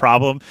bit of a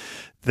problem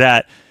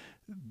that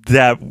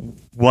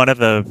one of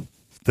the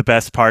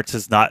best parts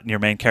is not your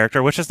main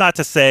character, which is not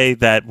to say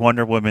that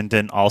Wonder Woman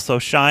didn't also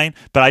shine,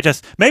 but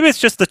maybe it's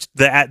just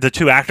the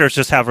two actors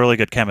just have really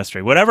good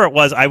chemistry. Whatever it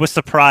was, I was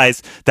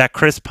surprised that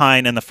Chris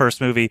Pine in the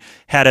first movie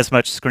had as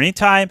much screen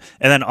time,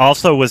 and then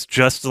also was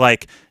just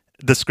like,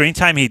 the screen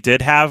time he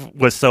did have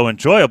was so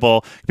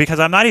enjoyable, because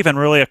I'm not even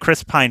really a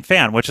Chris Pine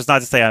fan, which is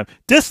not to say I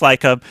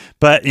dislike him,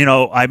 but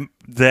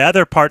the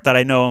other part that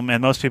I know him, and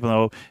most people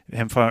know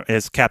him for,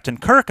 is Captain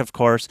Kirk, of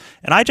course,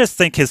 and I just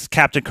think his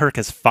Captain Kirk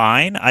is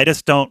fine. I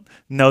just don't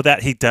know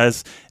that he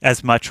does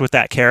as much with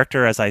that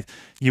character as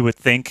you would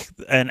think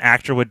an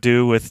actor would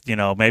do with,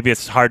 maybe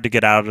it's hard to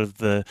get out of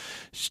the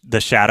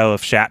shadow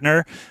of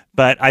Shatner.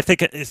 But I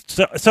think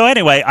so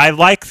anyway, I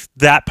like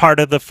that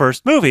part of the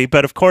first movie,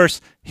 but of course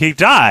he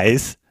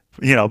dies,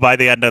 by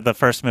the end of the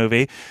first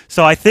movie.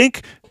 So I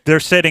think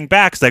they're sitting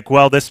back. It's like,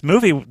 well, this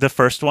movie, the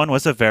first one,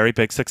 was a very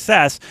big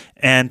success,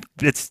 and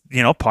it's,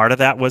 part of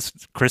that was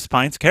Chris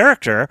Pine's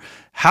character,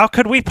 how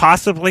could we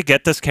possibly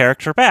get this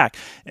character back?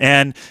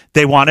 And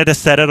they wanted to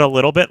set it a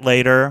little bit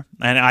later,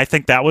 and I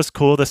think that was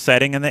cool. The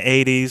setting in the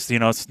 80s,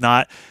 it's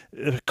not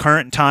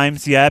current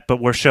times yet,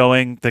 but we're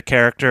showing the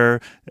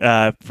character,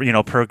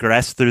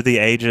 progress through the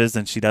ages,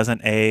 and she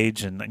doesn't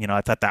age. And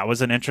I thought that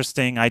was an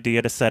interesting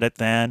idea to set it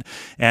then.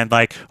 And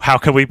like, how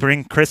could we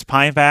bring Chris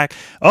Pine back?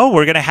 Oh,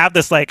 we're gonna have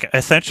this like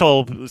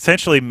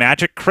essentially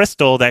magic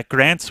crystal that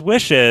grants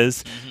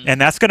wishes,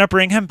 and that's gonna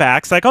bring him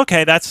back. It's like,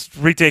 okay, that's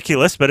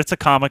ridiculous, but it's a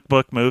comic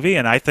book movie,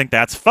 and I think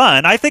that's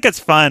fun. I think it's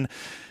fun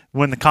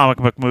when the comic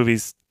book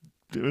movies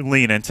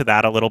lean into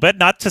that a little bit.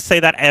 Not to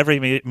say that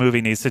every movie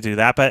needs to do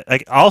that, but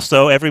like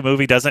also every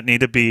movie doesn't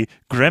need to be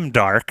grim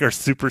dark or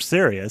super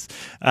serious.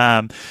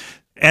 And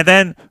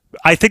then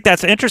I think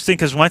that's interesting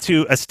because once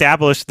you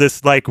establish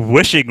this like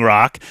wishing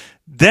rock,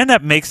 then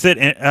that makes it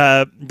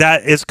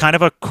that is kind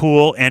of a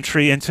cool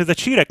entry into the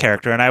Cheetah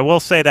character. And I will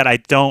say that I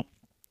don't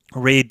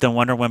read the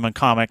Wonder Woman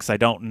comics. I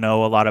don't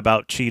know a lot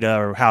about Cheetah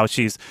or how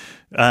she's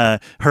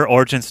her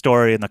origin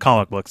story in the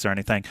comic books or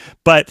anything.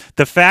 But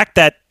the fact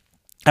that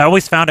I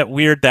always found it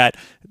weird that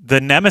the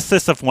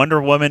nemesis of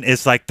Wonder Woman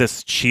is like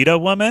this cheetah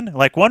woman.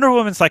 Like Wonder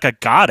Woman's like a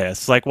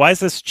goddess. Like why is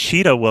this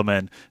cheetah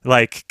woman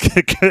like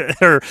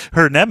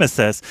her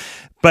nemesis?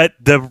 But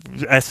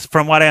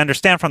from what I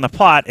understand from the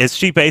plot is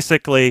she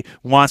basically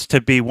wants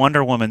to be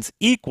Wonder Woman's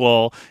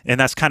equal, and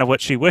that's kind of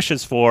what she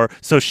wishes for.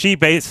 So she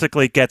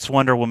basically gets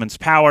Wonder Woman's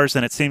powers,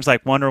 and it seems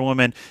like Wonder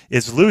Woman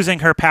is losing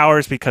her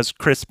powers because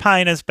Chris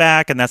Pine is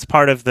back, and that's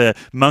part of the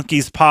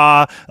monkey's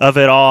paw of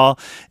it all.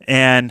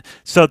 And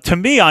so to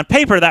me, on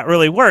paper, that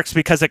really works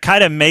because it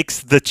kind of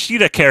makes the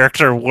Cheetah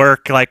character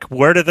work. Like,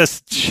 where did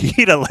this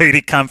Cheetah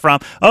lady come from?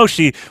 Oh,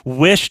 she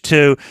wished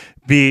to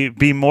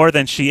be more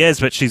than she is,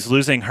 but she's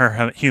losing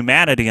her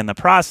humanity in the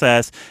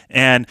process.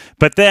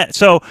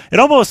 So it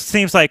almost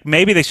seems like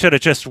maybe they should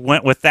have just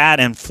went with that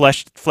and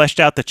fleshed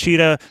out the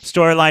Cheetah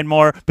storyline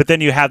more. But then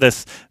you have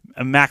this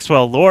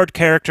Maxwell Lord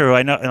character who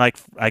I know, like,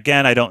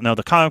 again, I don't know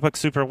the comic book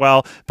super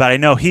well, but I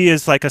know he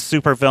is like a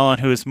supervillain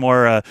who is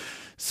more a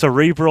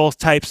cerebral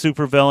type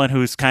supervillain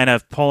who's kind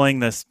of pulling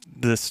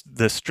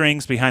the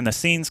strings behind the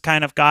scenes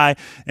kind of guy.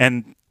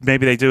 And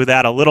maybe they do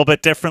that a little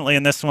bit differently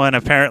in this one.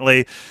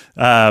 Apparently,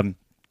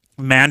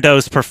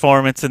 Mando's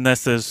performance in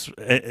this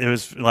it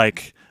was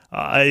like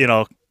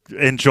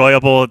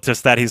enjoyable,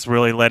 just that he's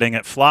really letting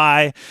it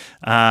fly.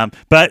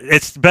 But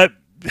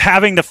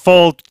having the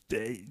full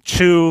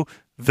two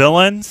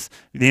villains,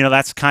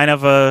 that's kind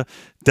of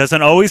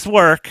doesn't always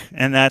work,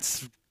 and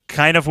that's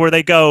kind of where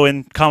they go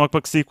in comic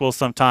book sequels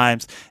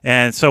sometimes.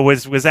 And so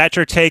was that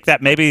your take,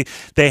 that maybe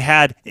they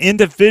had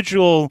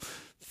individual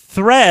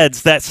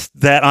threads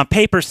that on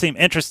paper seem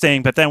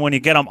interesting, but then when you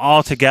get them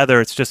all together,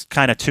 it's just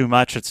kind of too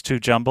much. It's too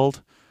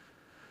jumbled.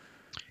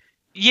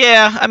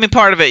 Yeah, I mean,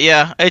 part of it,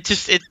 yeah. It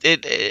just they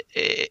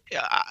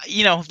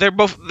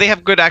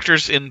have good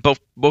actors in both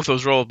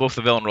those roles, both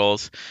the villain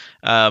roles,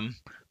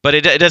 but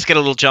it does get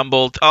a little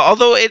jumbled.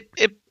 Although it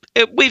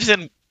weaves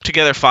in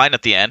together fine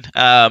at the end.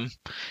 And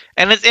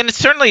it's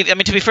certainly, I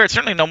mean, to be fair, it's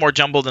certainly no more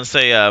jumbled than,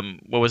 say,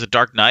 what was it,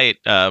 Dark Knight,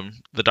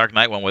 the Dark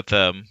Knight one with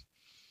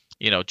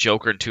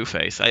Joker and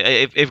Two-Face.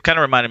 It kind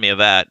of reminded me of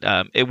that.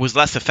 It was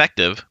less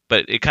effective,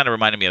 but it kind of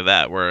reminded me of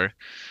that, where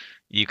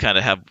you kind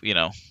of have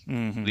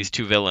these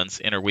two villains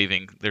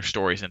interweaving their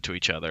stories into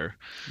each other.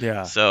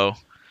 Yeah. So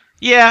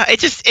yeah,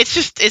 it's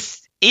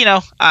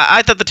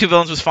I thought the two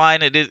villains was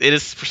fine. It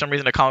is for some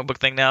reason a comic book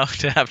thing now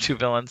to have two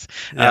villains.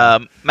 Yeah.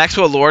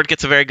 Maxwell Lord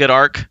gets a very good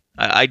arc.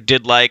 I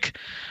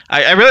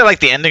really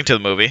liked the ending to the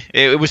movie.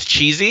 It was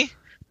cheesy,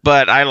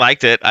 but I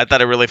liked it. I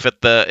thought it really fit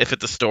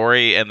the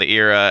story and the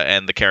era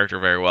and the character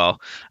very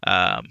well.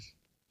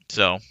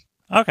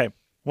 Okay.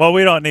 Well,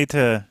 we don't need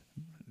to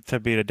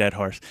beat a dead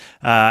horse.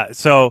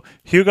 So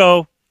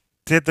Hugo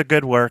did the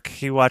good work.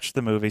 He watched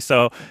the movie.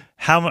 So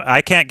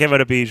I can't give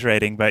it a beige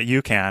rating, but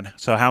you can.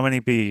 So how many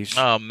beige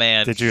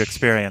did you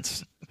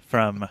experience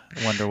from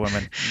Wonder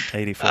Woman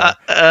 84?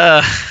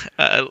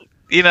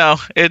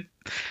 It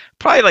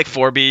probably like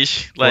 4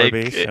 beige. Like,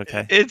 beige,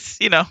 okay. It's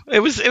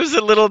it was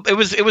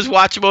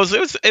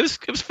watchable.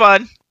 It was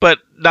fun, but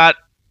not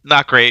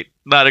great.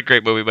 Not a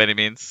great movie by any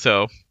means.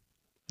 So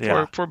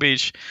yeah. 4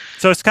 beige.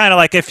 So it's kind of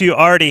like if you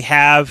already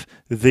have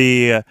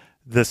the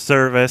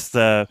service,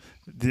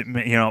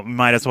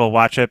 might as well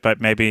watch it, but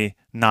maybe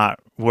not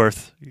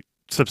worth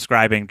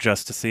subscribing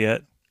just to see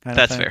it.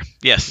 That's fair.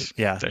 Yes.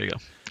 Yeah. There you go.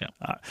 Yeah.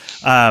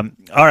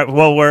 All right.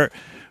 Well, we're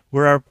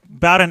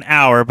about an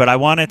hour, but I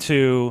wanted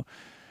to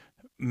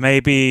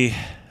maybe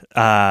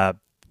talk.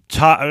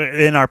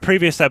 In our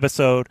previous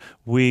episode,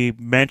 we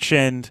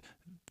mentioned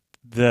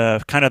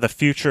the kind of the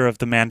future of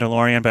the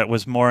Mandalorian, but it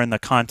was more in the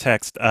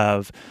context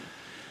of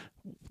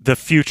the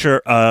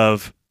future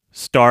of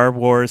Star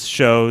Wars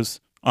shows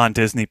on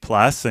Disney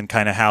Plus and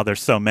kind of how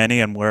there's so many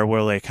and where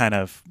will they kind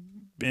of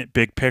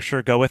big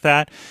picture go with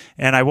that.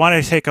 And I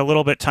want to take a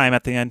little bit time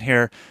at the end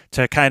here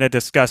to kind of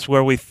discuss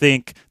where we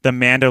think the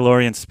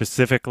Mandalorian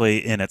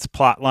specifically in its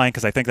plot line,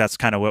 because I think that's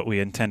kind of what we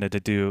intended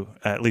to do,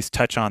 at least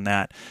touch on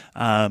that.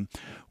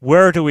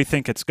 where do we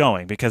think it's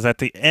going? Because at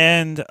the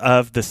end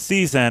of the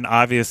season,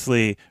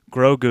 obviously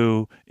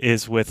Grogu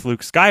is with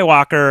Luke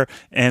Skywalker,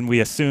 and we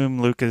assume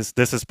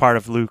this is part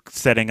of Luke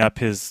setting up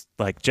his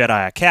like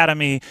Jedi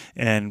Academy,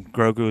 and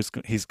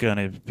he's going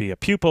to be a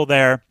pupil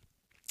there,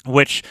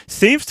 which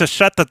seems to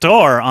shut the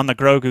door on the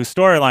Grogu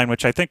storyline,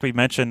 which I think we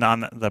mentioned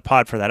on the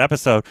pod for that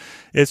episode.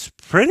 It's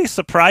pretty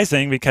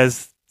surprising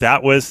because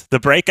that was the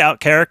breakout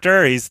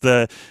character.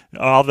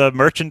 All the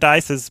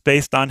merchandise is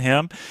based on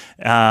him.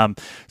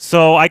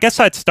 So I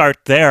guess I'd start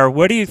there.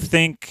 What do you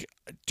think?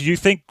 Do you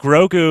think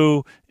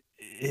Grogu,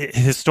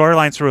 his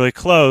storyline's really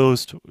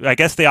closed? I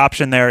guess the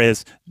option there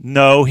is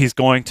no, he's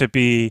going to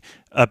be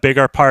a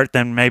bigger part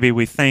than maybe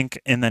we think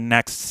in the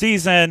next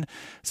season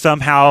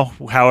somehow,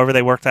 however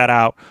they work that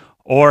out.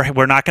 Or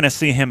we're not going to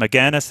see him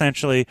again,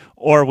 essentially,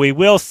 or we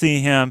will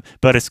see him,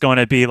 but it's going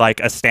to be like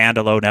a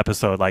standalone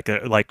episode, like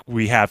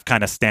we have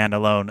kind of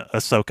standalone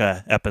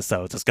Ahsoka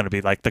episodes. It's going to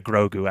be like the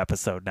Grogu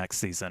episode next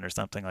season or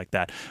something like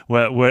that.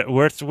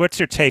 What's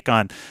your take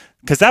on?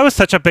 Because that was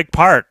such a big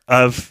part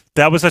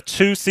that was a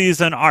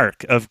 2-season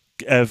arc of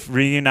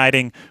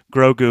reuniting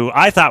Grogu.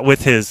 I thought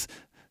with his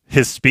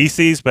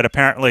species, but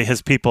apparently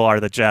his people are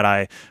the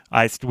Jedi.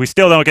 We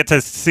still don't get to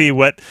see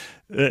what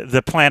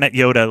the planet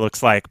Yoda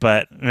looks like,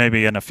 but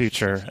maybe in a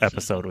future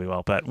episode we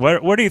will. But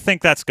where do you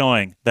think that's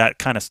going, that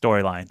kind of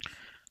storyline?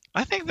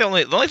 I think the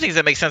only things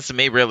that make sense to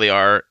me really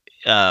are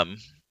they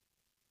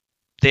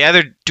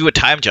either do a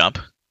time jump,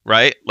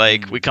 right?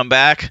 Like we come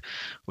back,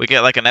 we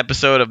get like an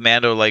episode of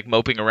Mando like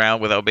moping around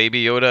without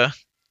Baby Yoda,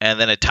 and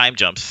then it time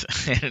jumps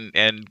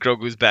and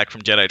Grogu's back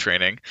from Jedi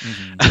training.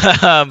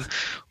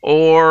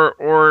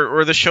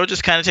 Or the show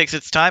just kind of takes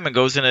its time and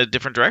goes in a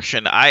different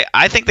direction.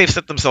 I think they've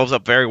set themselves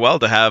up very well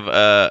to have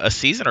a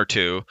season or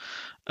two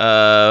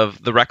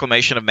of the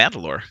reclamation of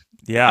Mandalore.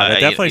 Yeah, that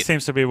definitely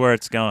seems to be where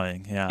it's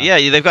going. Yeah,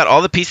 they've got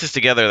all the pieces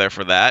together there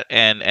for that,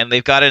 and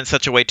they've got it in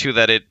such a way too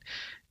that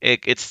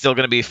it's still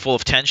going to be full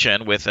of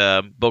tension with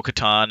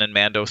Bo-Katan and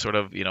Mando sort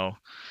of,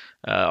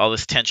 all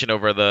this tension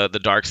over the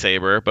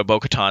Darksaber, but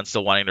Bo-Katan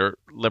still wanting to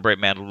liberate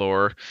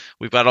Mandalore.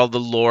 We've got all the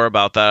lore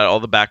about that, all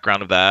the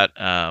background of that.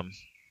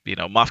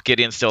 Moff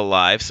Gideon's still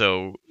alive,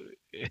 so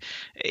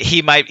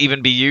he might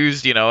even be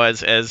used,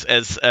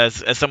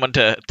 as someone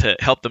to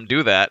help them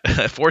do that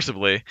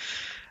forcibly.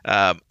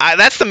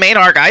 That's the main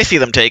arc I see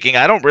them taking.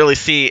 I don't really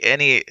see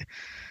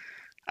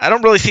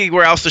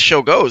where else the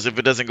show goes if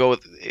it doesn't go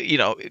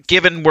with,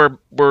 given where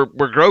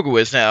Grogu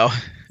is now.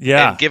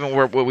 Yeah. And given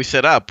what we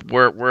set up,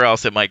 where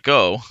else it might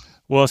go.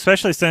 Well,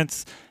 especially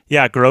since,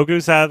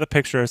 Grogu's out of the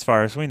picture as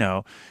far as we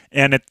know.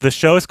 And the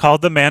show is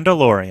called The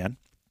Mandalorian.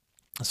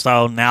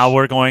 So now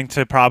we're going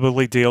to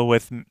probably deal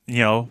with,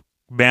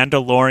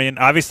 Mandalorian.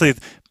 Obviously,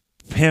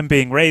 him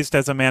being raised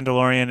as a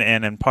Mandalorian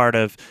and part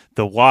of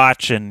the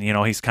Watch, and,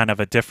 he's kind of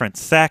a different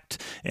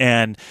sect.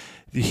 And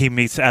he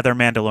meets other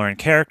Mandalorian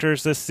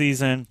characters this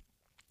season.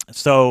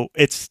 So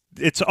it's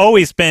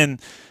always been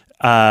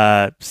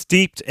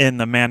steeped in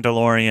the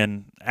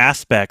Mandalorian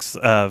aspects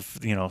of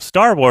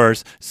Star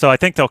Wars, so I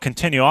think they'll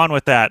continue on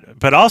with that.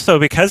 But also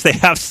because they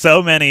have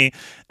so many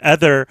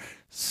other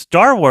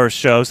Star Wars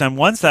shows and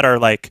ones that are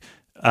like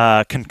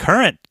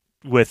concurrent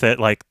with it,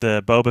 like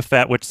the Boba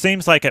Fett, which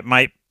seems like it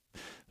might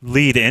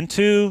lead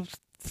into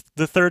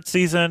the third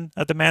season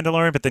of The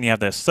Mandalorian, but then you have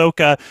the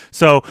Ahsoka.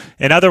 So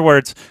in other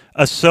words,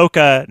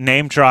 Ahsoka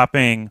name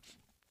dropping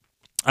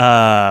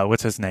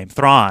what's his name?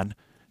 Thrawn.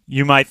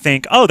 You might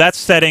think, oh, that's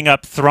setting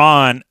up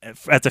Thrawn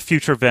as a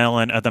future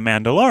villain of The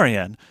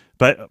Mandalorian.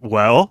 But,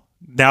 well,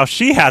 now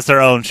she has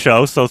her own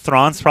show, so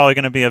Thrawn's probably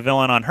going to be a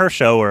villain on her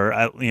show,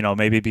 or,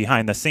 maybe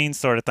behind the scenes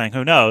sort of thing.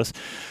 Who knows?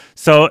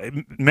 So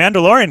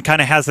Mandalorian kind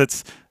of has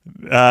its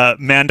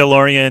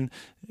Mandalorian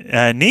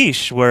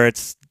niche where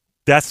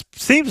that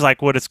seems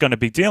like what it's going to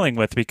be dealing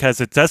with,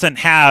 because it's not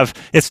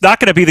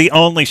going to be the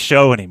only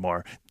show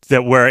anymore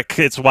where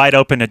it's wide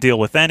open to deal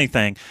with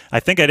anything. I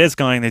think it is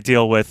going to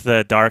deal with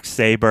the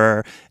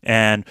Darksaber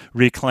and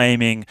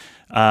reclaiming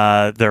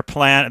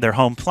their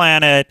home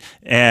planet,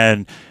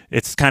 and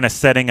it's kind of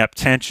setting up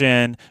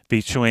tension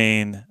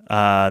between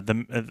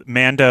the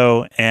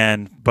Mando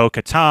and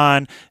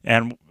Bo-Katan,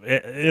 and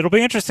it'll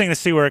be interesting to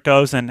see where it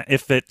goes, and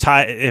if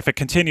it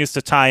continues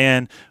to tie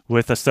in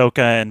with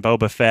Ahsoka and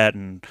Boba Fett,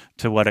 and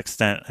to what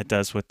extent it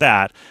does with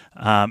that,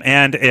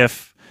 and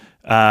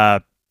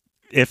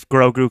if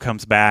Grogu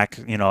comes back,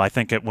 I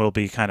think it will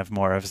be kind of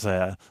more of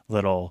a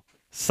little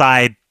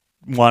side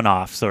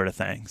one-off sort of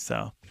thing.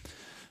 So,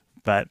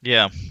 but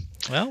yeah,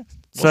 well.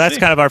 So that's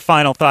kind of our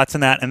final thoughts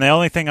on that. And the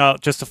only thing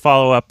just to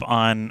follow up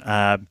on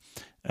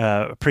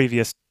a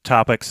previous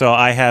topic. So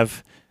I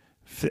have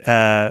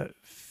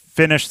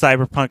finished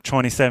Cyberpunk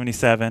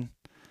 2077.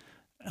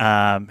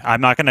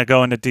 I'm not going to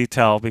go into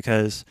detail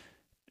because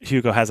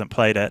Hugo hasn't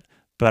played it,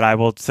 but I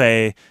will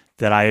say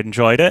that I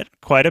enjoyed it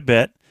quite a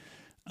bit.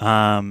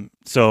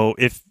 So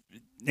if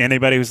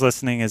anybody who's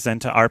listening is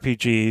into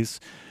RPGs,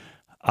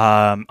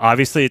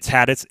 obviously it's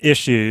had its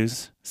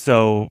issues.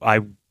 So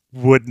I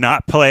would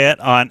not play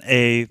it on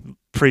a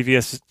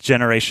previous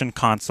generation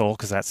console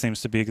because that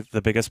seems to be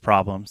the biggest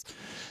problems.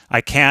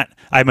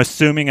 I'm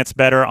assuming it's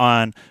better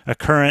on a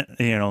current,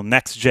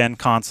 next gen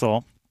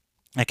console.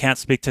 I can't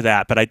speak to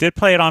that, but I did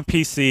play it on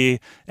PC,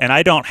 and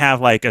I don't have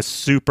like a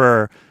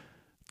super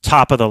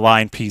top of the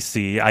line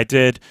PC. I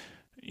did,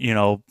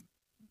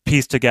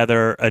 piece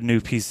together a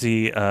new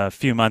PC a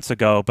few months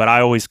ago, but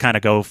I always kind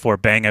of go for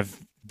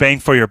bang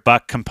for your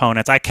buck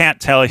components. I can't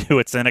tell you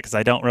what's in it because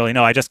I don't really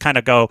know. I just kind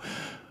of go.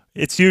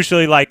 It's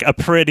usually like like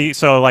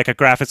a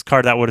graphics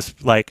card that was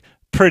like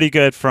pretty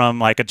good from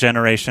like a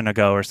generation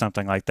ago or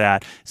something like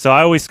that. So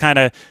I always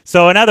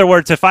so in other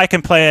words, if I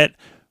can play it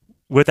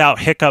without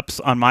hiccups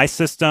on my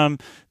system,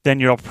 then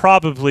you'll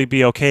probably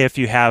be okay if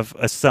you have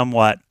a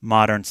somewhat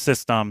modern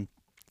system.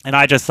 And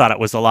I just thought it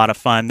was a lot of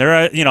fun.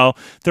 There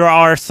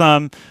are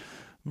some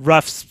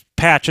rough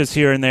patches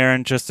here and there,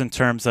 and just in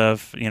terms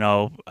of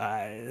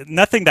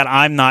nothing that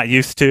I'm not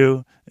used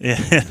to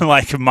in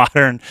like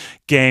modern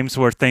games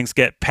where things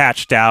get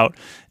patched out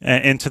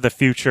into the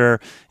future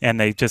and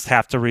they just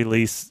have to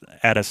release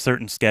at a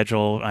certain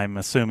schedule. I'm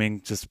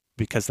assuming just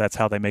because that's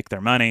how they make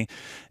their money.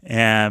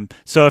 And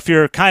so if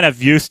you're kind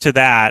of used to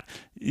that,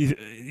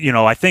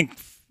 I think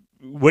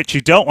what you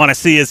don't want to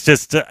see is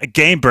just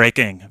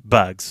game-breaking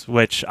bugs,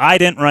 which I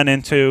didn't run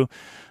into.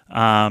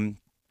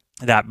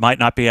 That might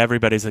not be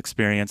everybody's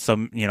experience. So,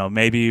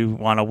 maybe you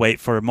want to wait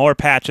for more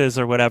patches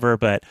or whatever,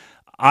 but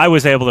I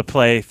was able to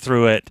play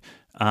through it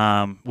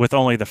with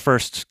only the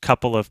first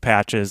couple of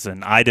patches,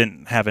 and I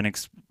didn't have any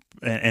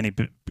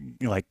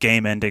like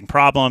game-ending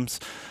problems.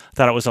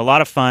 Thought it was a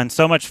lot of fun,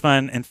 so much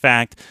fun, in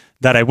fact,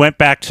 that I went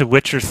back to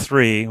Witcher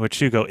 3, which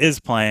Hugo is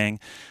playing.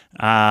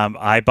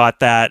 I bought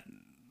that.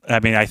 I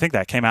mean, I think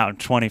that came out in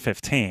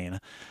 2015,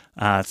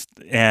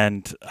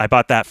 and I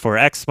bought that for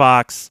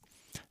Xbox,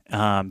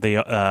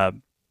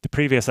 the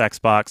previous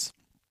Xbox,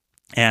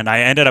 and I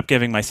ended up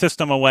giving my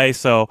system away,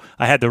 so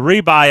I had to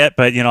rebuy it.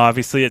 But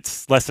obviously,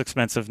 it's less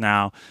expensive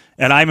now,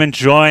 and I'm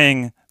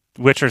enjoying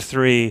Witcher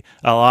 3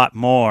 a lot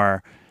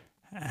more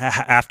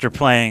after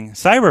playing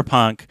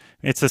Cyberpunk.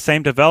 It's the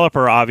same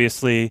developer,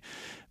 obviously,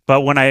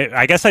 but when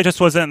I guess I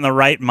just wasn't in the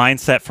right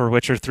mindset for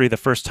Witcher 3 the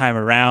first time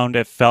around.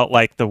 It felt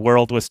like the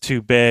world was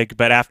too big,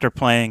 but after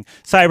playing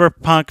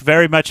Cyberpunk,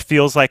 very much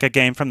feels like a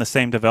game from the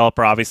same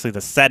developer. Obviously,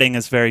 the setting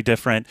is very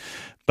different,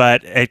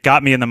 but it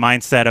got me in the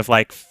mindset of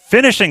like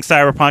finishing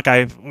Cyberpunk.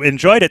 I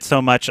enjoyed it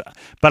so much,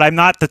 but I'm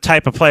not the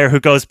type of player who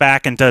goes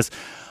back and does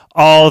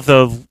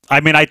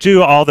I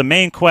do all the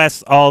main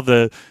quests, all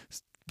the,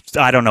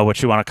 I don't know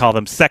what you want to call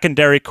them,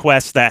 secondary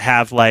quests that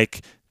have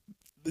like,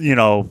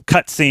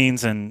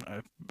 cutscenes and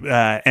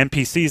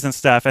NPCs and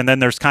stuff. And then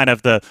there's kind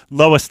of the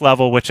lowest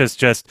level, which is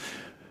just,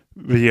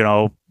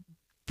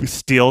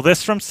 steal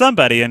this from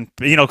somebody and,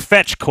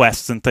 fetch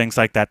quests and things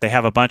like that. They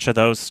have a bunch of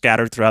those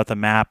scattered throughout the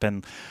map.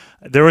 And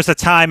there was a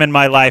time in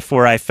my life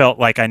where I felt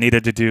like I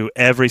needed to do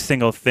every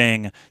single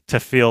thing to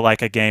feel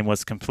like a game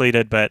was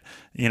completed. But,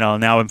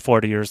 now I'm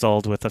 40 years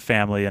old with a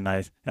family and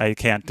I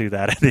can't do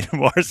that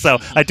anymore. So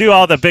I do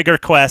all the bigger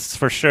quests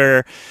for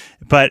sure.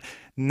 But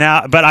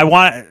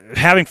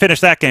having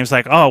finished that game, it's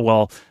like, oh,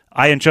 well,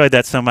 I enjoyed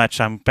that so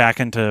much. I'm back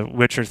into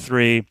Witcher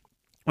 3,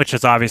 which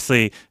has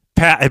obviously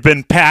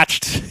been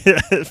patched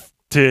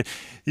to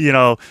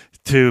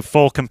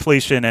full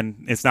completion,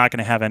 and it's not going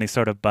to have any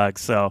sort of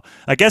bugs. So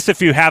I guess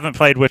if you haven't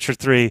played Witcher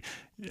 3,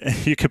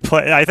 you could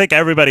play. I think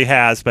everybody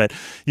has, but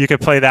you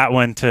could play that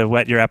one to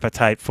whet your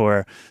appetite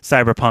for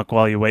Cyberpunk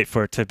while you wait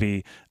for it to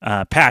be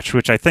patched,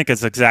 which I think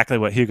is exactly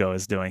what Hugo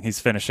is doing. He's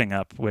finishing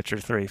up Witcher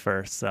 3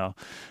 first. So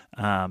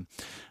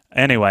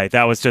anyway,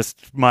 that was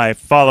just my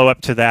follow-up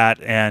to that,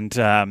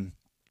 and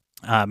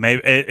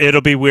maybe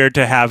it'll be weird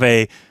to have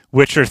a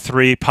Witcher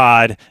 3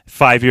 pod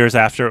 5 years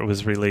after it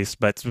was released,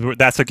 but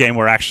that's a game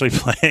we're actually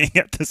playing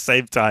at the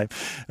same time.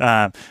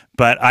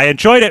 But I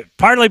enjoyed it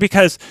partly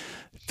because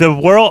the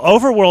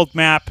overworld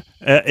map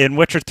in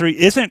Witcher 3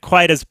 isn't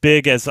quite as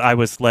big as I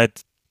was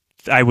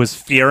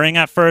fearing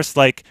at first.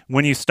 Like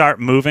when you start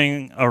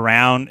moving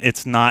around,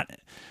 it's not.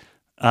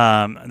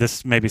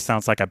 This maybe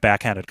sounds like a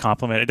backhanded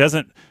compliment. It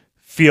doesn't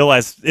feel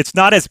it's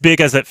not as big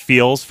as it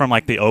feels from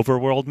like the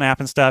overworld map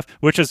and stuff,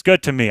 which is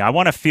good to me. I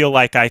want to feel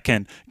like I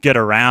can get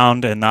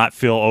around and not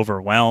feel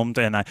overwhelmed,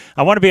 and I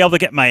want to be able to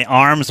get my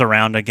arms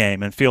around a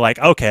game and feel like,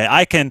 okay,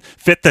 I can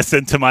fit this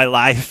into my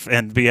life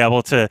and be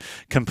able to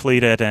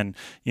complete it and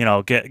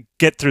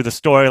get through the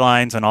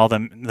storylines and all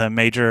the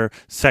major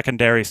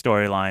secondary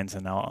storylines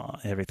and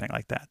everything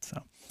like that.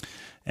 So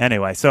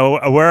anyway,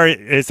 so where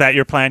is that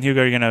your plan,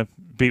 Hugo? Are you gonna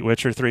beat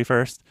Witcher 3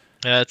 first?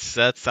 That's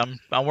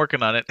I'm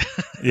working on it.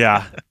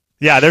 Yeah.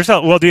 There's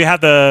do you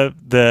have the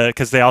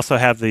because they also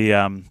have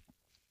the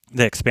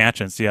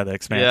expansions. Yeah, the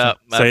expansion.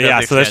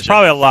 Yeah, so there's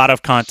probably a lot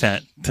of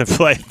content to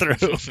play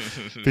through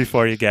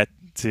before you get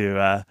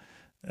to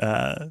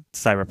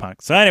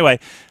Cyberpunk. So anyway,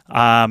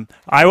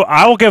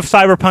 I will give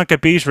Cyberpunk a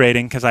B's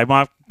rating because I'm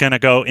not gonna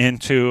go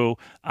into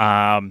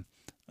storylines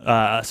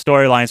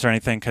or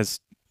anything because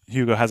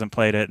Hugo hasn't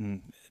played it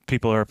and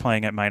people who are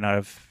playing it might not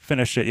have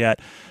finished it yet,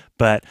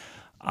 but.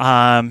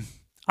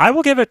 I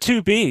will give it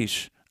 2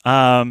 B's.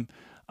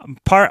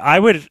 I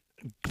would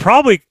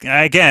probably,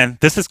 again,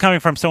 this is coming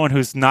from someone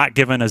who's not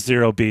given a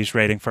 0 beige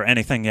rating for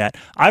anything yet.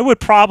 I would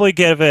probably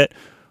give it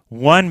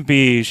 1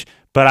 beige,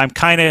 but I'm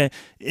kind of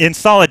in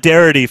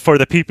solidarity for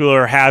the people who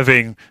are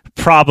having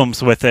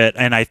problems with it,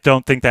 and I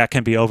don't think that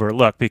can be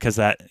overlooked because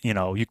that,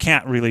 you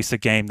can't release a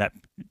game that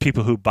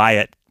people who buy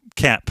it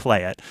can't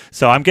play it.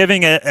 So I'm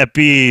giving it a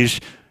beige.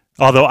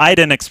 Although I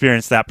didn't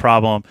experience that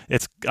problem,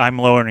 I'm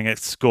lowering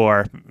its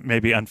score,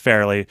 maybe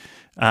unfairly,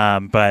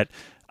 but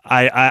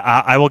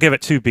I will give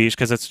it 2 beige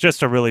because it's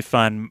just a really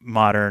fun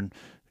modern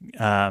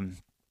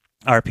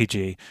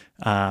RPG.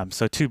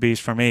 So 2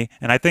 beige for me,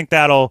 and I think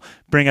that'll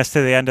bring us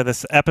to the end of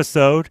this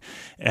episode.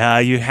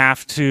 You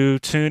have to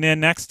tune in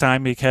next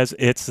time because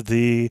it's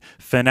the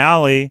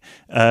finale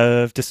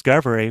of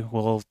Discovery.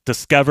 We'll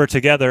discover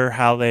together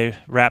how they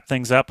wrap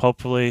things up,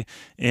 hopefully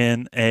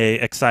in a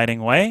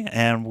exciting way,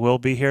 and we'll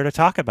be here to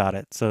talk about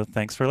it. So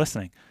thanks for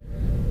listening.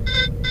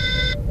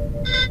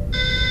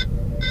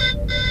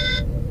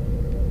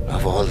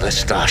 Of all the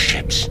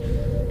starships,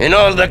 in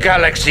all the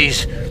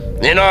galaxies,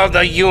 in all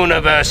the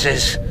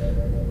universes,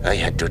 I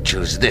had to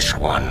choose this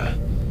one.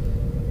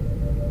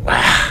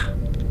 Wow.